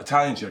life panned out.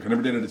 Italian chick. I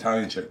never dated an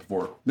Italian chick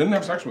before. Didn't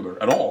have sex with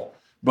her at all.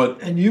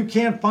 And you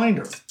can't find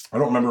her. I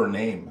don't remember her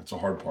name. That's the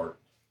hard part.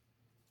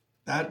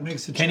 That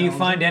makes it Can you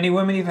find any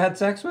women you've had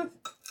sex with?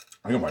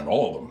 I can find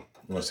all of them.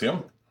 You want to see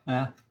them?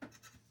 Yeah.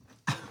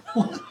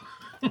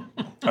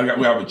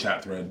 We have a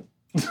chat thread.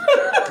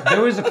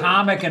 There was a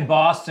comic in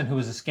Boston who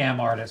was a scam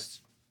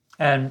artist,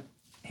 and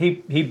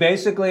he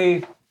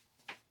basically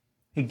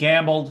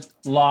gambled,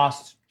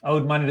 lost,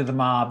 owed money to the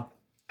mob,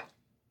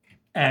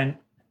 and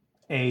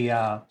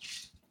a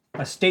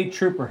state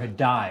trooper had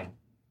died,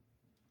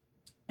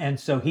 and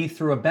so he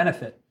threw a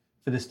benefit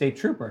for the state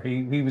trooper.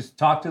 He was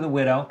talked to the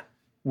widow,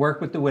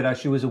 worked with the widow.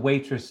 She was a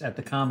waitress at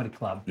the comedy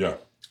club. Yeah.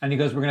 And he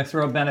goes, we're going to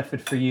throw a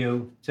benefit for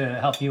you to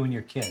help you and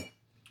your kid.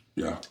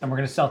 Yeah. And we're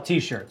going to sell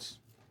T-shirts.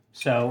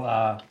 So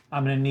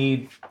I'm going to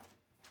need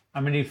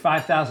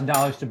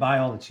 $5,000 to buy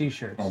all the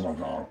T-shirts. Oh my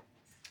God.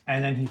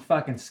 And then he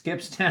fucking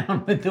skips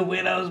town with the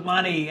widow's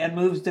money and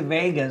moves to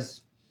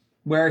Vegas,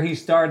 where he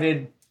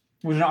started.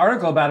 There was an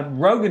article about it.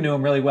 Rogan knew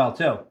him really well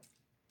too,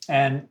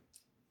 and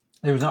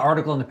there was an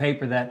article in the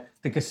paper that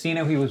the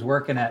casino he was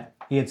working at,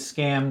 he had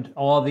scammed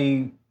all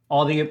the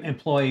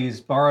employees,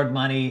 borrowed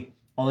money,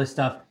 all this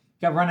stuff.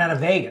 Got run out of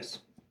Vegas.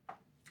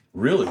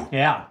 Really?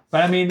 Yeah.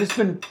 But I mean, this has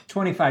been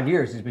 25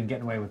 years he's been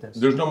getting away with this.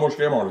 There's no more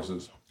scam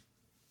artists.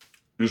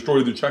 Your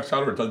story either checks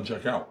out or it doesn't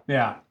check out.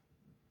 Yeah.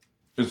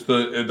 It's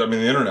the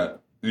internet.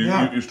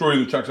 Your story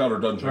either checks out or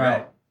doesn't check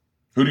out.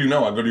 Who do you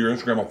know? I go to your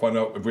Instagram, I'll find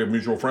out if we have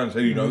mutual friends.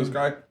 Hey, do you know this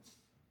guy?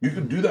 You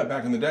could do that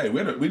back in the day. We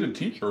had a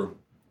teacher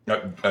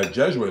at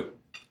Jesuit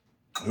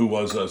who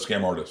was a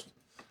scam artist,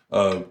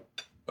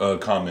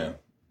 con man.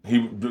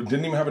 He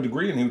didn't even have a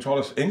degree and he taught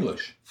us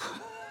English.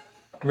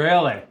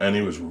 Really? And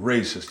he was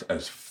racist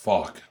as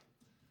fuck.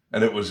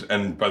 And it was,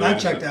 and by the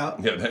that checked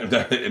out. Yeah,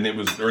 and it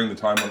was during the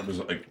time when it was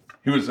like,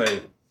 he would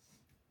say,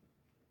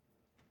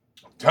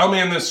 tell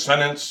me in this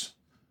sentence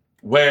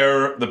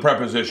where the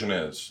preposition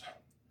is.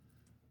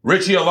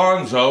 Richie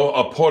Alonso,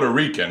 a Puerto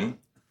Rican,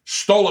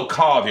 stole a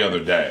car the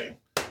other day.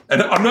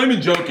 And I'm not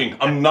even joking.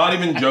 I'm not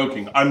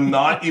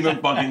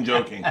even fucking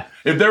joking.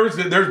 If there's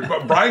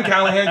Brian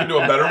Callahan can do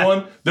a better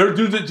one. There's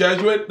dudes at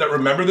Jesuit that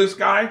remember this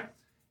guy.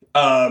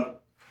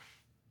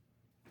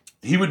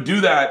 He would do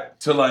that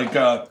to like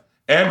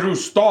Andrew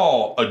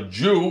Stahl, a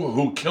Jew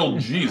who killed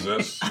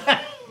Jesus.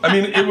 I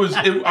mean, those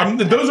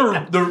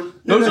are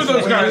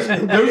those guys.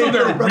 Those are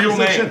their real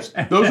names.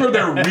 Those are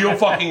their real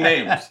fucking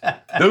names.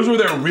 Those were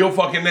their real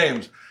fucking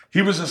names.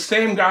 He was the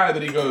same guy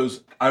that he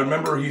goes. I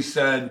remember he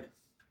said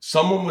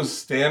someone was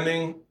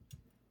standing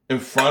in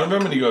front of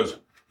him, and he goes,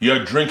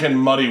 "You're drinking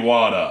muddy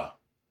water."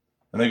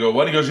 And they go,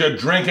 "What?" He goes, "You're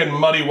drinking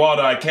muddy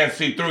water. I can't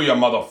see through you,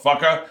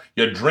 motherfucker.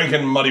 You're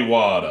drinking muddy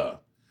water."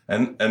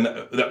 And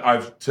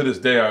I've to this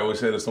day I always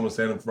say that someone's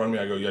standing in front of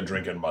me, I go, "You're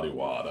drinking muddy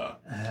water."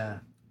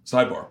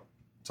 Sidebar.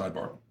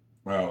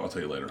 Well, I'll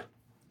tell you later.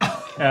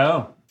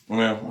 Oh.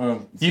 Yeah.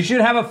 Well, you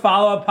should have a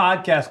follow-up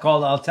podcast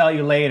called "I'll Tell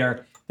You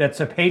Later" that's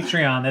a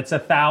Patreon that's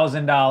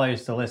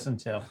 $1,000 to listen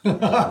to.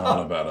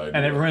 Not a bad idea.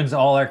 And it ruins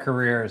all our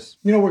careers.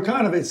 You know,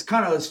 it's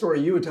kind of a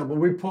story you would tell, but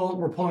we're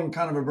pulling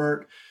kind of a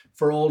Bert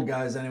for old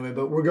guys anyway,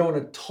 but we're going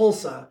to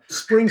Tulsa.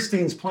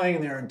 Springsteen's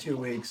playing there in 2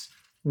 weeks.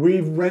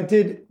 We've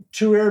rented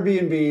 2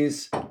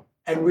 Airbnbs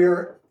and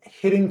we're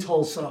hitting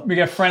Tulsa. We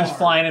got friends hard.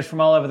 flying in from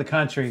all over the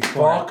country.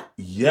 Fuck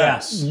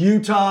yes.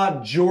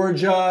 Utah,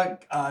 Georgia,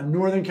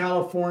 Northern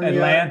California.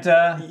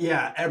 Atlanta.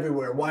 Yeah,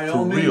 everywhere. For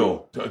Wyoming.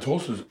 real.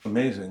 Tulsa's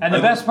amazing. And the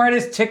best part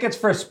is tickets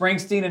for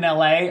Springsteen in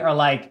LA are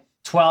like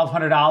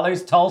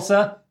 $1,200.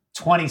 Tulsa,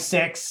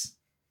 $26.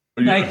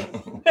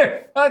 Like,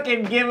 they're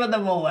fucking giving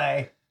them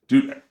away.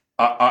 Dude,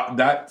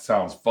 that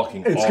sounds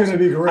fucking awesome. It's going to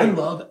be great. I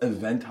love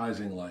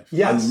eventizing life.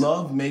 Yes. I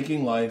love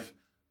making life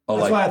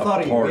That's why I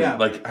thought of you, party. yeah.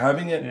 Like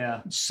having it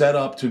set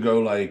up to go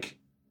like,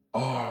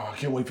 oh, I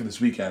can't wait for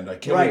this weekend. I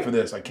can't wait for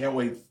this. I can't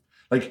wait.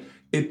 Like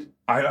it,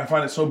 I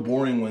find it so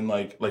boring when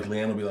like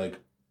Leanne will be like,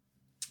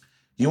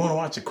 you want to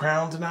watch The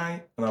Crown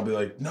tonight? And I'll be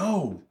like,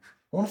 no,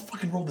 I want to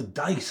fucking roll the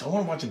dice. I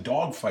want to watch a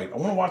dog fight. I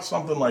want to watch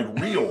something like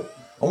real.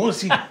 I want to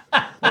see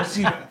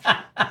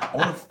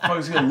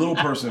a little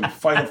person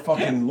fight a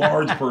fucking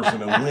large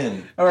person and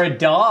win. Or a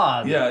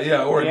dog.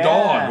 Yeah, or a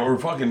dog, or a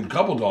fucking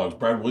couple dogs.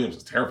 Brad Williams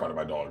is terrified of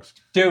my dogs.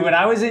 Dude, when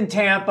I was in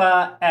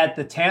Tampa at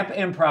the Tampa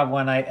Improv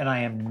one night, and I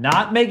am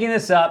not making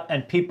this up,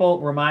 and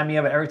people remind me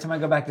of it every time I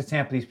go back to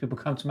Tampa, these people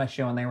come to my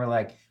show and they were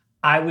like,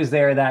 I was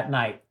there that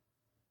night.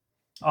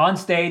 On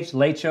stage,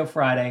 late show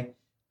Friday,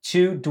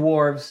 2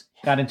 dwarves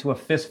got into a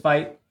fist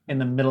fight in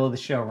the middle of the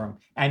showroom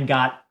and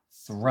got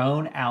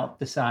thrown out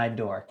the side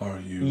door. Are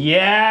you?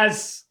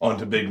 Yes.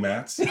 Onto Big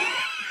Mats?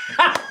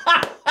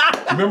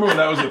 Remember when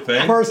that was a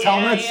thing? First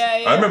helmets?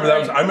 I remember that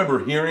was. I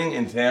remember hearing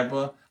in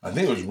Tampa. I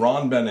think it was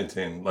Ron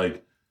Bennington.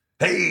 Like,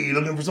 hey,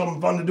 looking for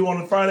something fun to do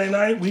on a Friday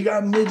night? We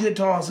got midget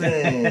tossing.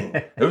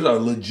 It was a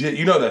legit.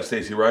 You know that,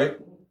 Stacey, right?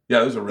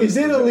 Yeah, it was a. Really Is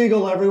it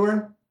illegal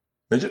everywhere?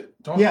 midget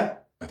tossing? Yeah.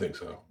 I think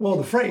so. Well,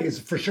 the phrase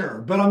for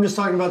sure, but I'm just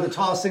talking about the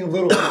tossing of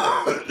little.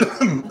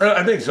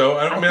 I think so.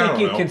 I mean, I think don't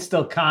you know. can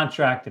still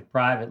contract it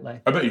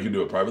privately. I bet you can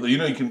do it privately. You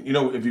know, you can. You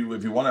know, if you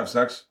want to have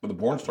sex with a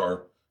porn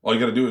star, all you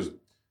got to do is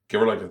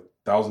give her like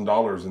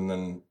 $1,000 and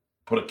then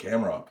put a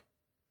camera up.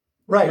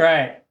 Right.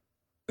 Right.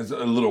 It's a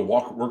little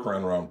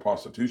workaround around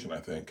prostitution, I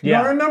think.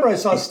 Yeah. I remember I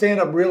saw stand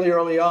up really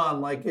early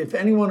on. Like if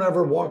anyone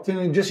ever walked in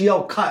and just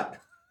yelled "cut,"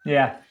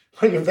 Yeah.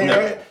 like if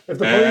the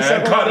police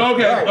ever cut.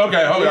 Okay.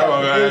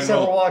 the police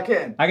ever walk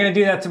in. I'm going to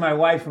do that to my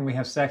wife when we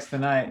have sex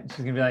tonight. She's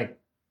going to be like,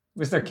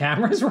 was there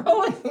cameras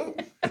rolling?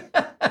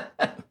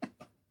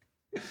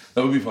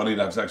 That would be funny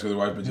to have sex with your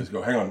wife, but just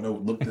go, hang on, no,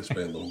 look this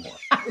way a little more.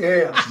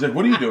 Yeah. She's like,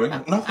 what are you doing?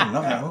 Nothing. I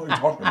don't know what you're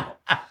talking about.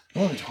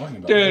 What are you talking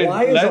about? Dude,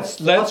 Why is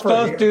a let's fluffer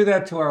both here? do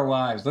that to our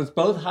wives. Let's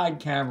both hide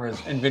cameras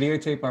and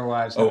videotape our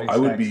wives having I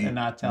would sex be. and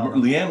not tell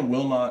them. Leanne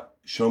will not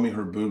show me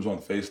her boobs on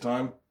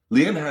FaceTime.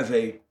 Leanne has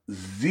a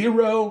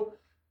 0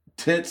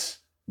 tits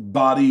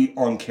body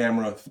on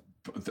camera.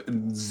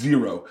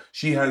 0.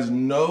 She has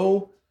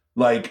no,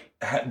 like,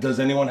 does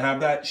anyone have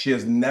that? She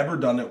has never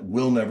done it,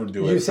 will never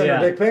do it. You send her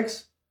dick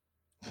pics?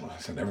 I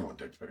send everyone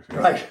dick pics. Yeah.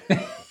 Right.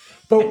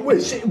 But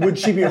would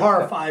she be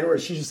horrified, or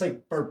is she just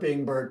like Bert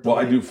being Bert? Well,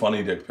 I do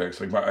funny dick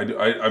pics. Like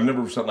I've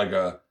never sent like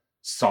a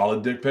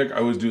solid dick pic. I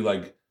always do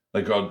like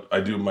I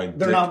do my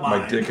not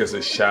mine. dick as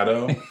a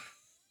shadow,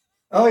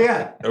 Oh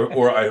yeah.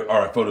 or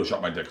I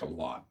Photoshop my dick a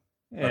lot.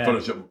 Yeah.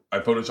 I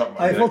Photoshop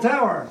my Eiffel dick.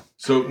 Tower.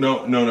 So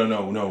no.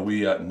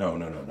 We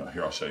no.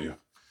 Here, I'll show you.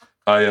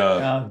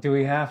 Do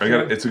we have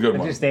to? It's a good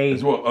one. Just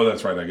age. Oh,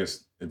 that's right. I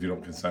guess if you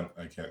don't consent,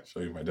 I can't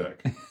show you my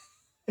dick.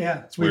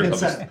 Yeah, It's weird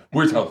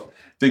how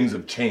things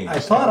have changed. I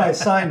thought I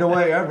signed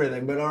away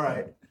everything, but all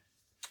right.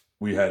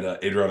 We had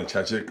Adriana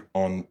Chechik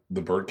on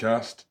the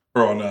Birdcast,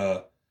 or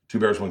on Two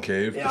Bears, One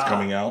Cave. It's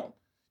coming out.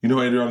 You know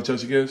who Adriana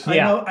Chechik is?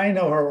 Yeah. I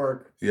know her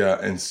work. Yeah,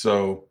 and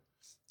so,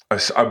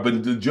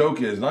 but the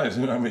joke is, not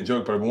I mean a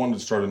joke, but I wanted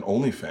to start an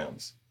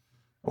OnlyFans.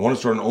 I want to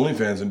start an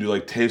OnlyFans and do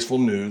like tasteful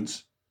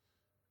nudes,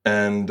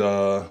 and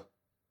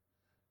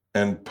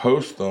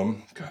post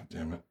them. God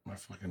damn it, my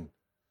fucking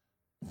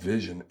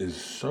vision is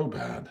so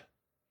bad.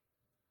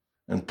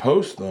 And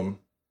post them.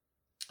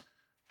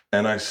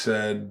 And I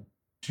said,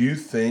 do you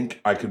think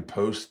I could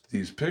post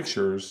these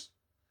pictures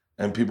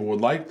and people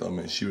would like them?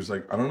 And she was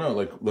like, I don't know,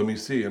 like, let me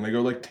see. And I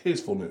go, like,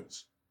 tasteful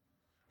nudes.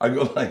 I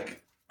go,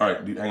 like, all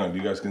right, hang on, do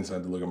you guys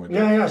consent to look at my dick?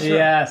 Yeah, sure.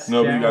 Yes.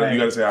 No, but you can't gotta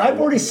wait. say, I've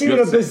already seen it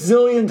a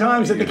bazillion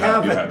times at the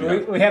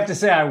cabin. We have to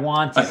say, I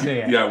want to see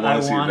it. Yeah, I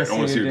want to see your dick. I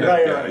want to see your dick.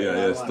 Right.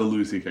 Yeah. It's the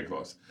Louis C.K.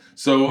 clause.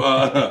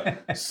 So,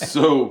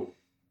 so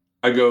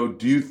I go,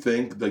 do you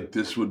think like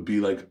this would be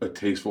like a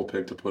tasteful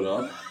pic to put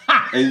up?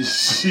 And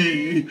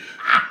she's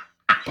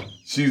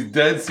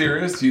dead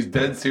serious. She's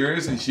dead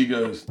serious, and she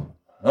goes,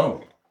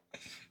 oh,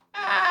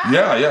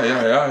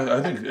 yeah.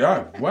 I think,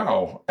 yeah,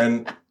 wow.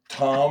 And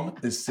Tom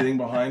is sitting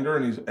behind her,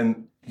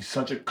 and he's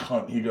such a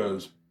cunt. He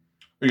goes,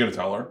 are you gonna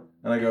tell her?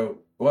 And I go,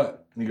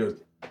 what? And he goes,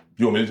 do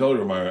you want me to tell her?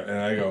 Or am I? And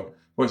I go,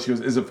 what? She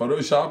goes, is it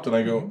photoshopped? And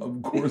I go,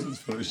 of course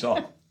it's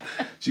photoshopped.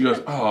 She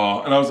goes,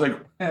 oh, and I was like,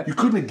 you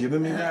couldn't have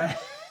given me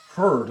that.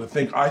 her to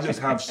think I just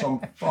have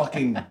some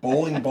fucking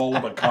bowling ball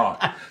of a cock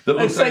that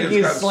Looks like it's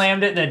you got-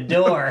 slammed it in the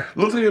door.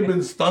 Looks like I've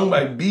been stung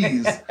by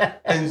bees,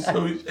 and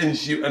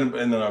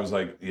then I was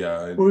like,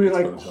 yeah. We were it's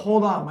like, Photoshop.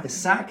 hold on, my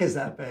sack is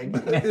that big.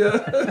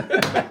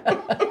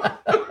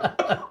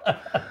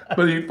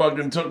 But he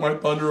fucking took my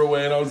thunder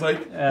away, and I was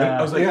like,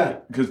 Yeah.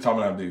 because Tom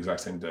and I have the exact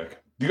same dick.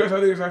 Do you guys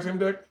have the exact same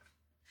dick?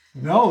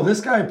 No,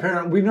 this guy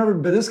apparently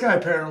but this guy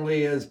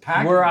apparently is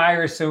packing. We're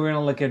Irish, so we're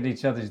gonna look at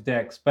each other's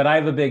dicks. But I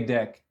have a big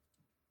dick.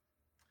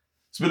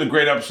 It's been a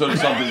great episode of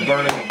Something's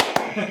Burning.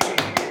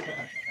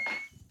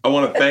 I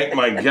want to thank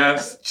my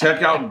guests.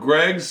 Check out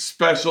Greg's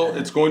special.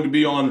 It's going to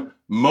be on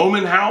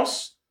Moment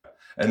House.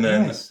 And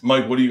then, Nice.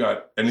 Mike, what do you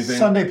got? Anything?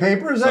 Sunday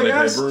Papers, Sunday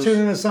I guess. Papers. Tune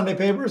in to Sunday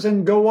Papers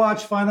and go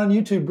find on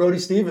YouTube Brody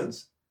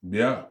Stevens.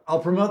 Yeah. I'll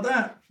promote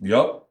that.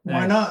 Yup. Why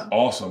Nice. not?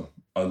 Awesome.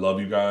 I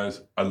love you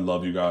guys. I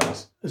love you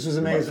guys. This was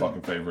You're my amazing.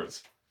 fucking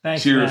favorites.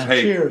 Thanks, Cheers. man.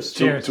 Hey, Cheers.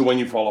 Cheers. To when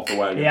you fall off the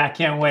wagon. Yeah, I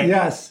can't wait.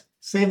 Yes.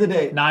 Save the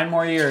date. 9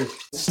 more years.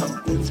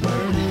 Something's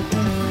burning.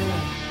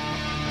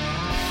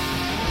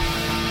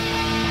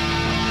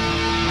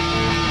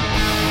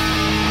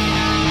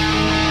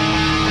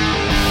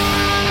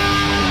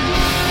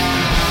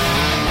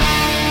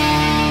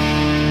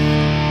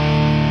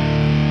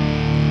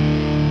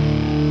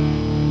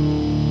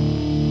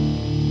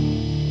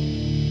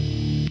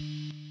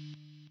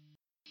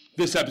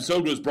 This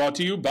episode was brought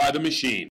to you by The Machine.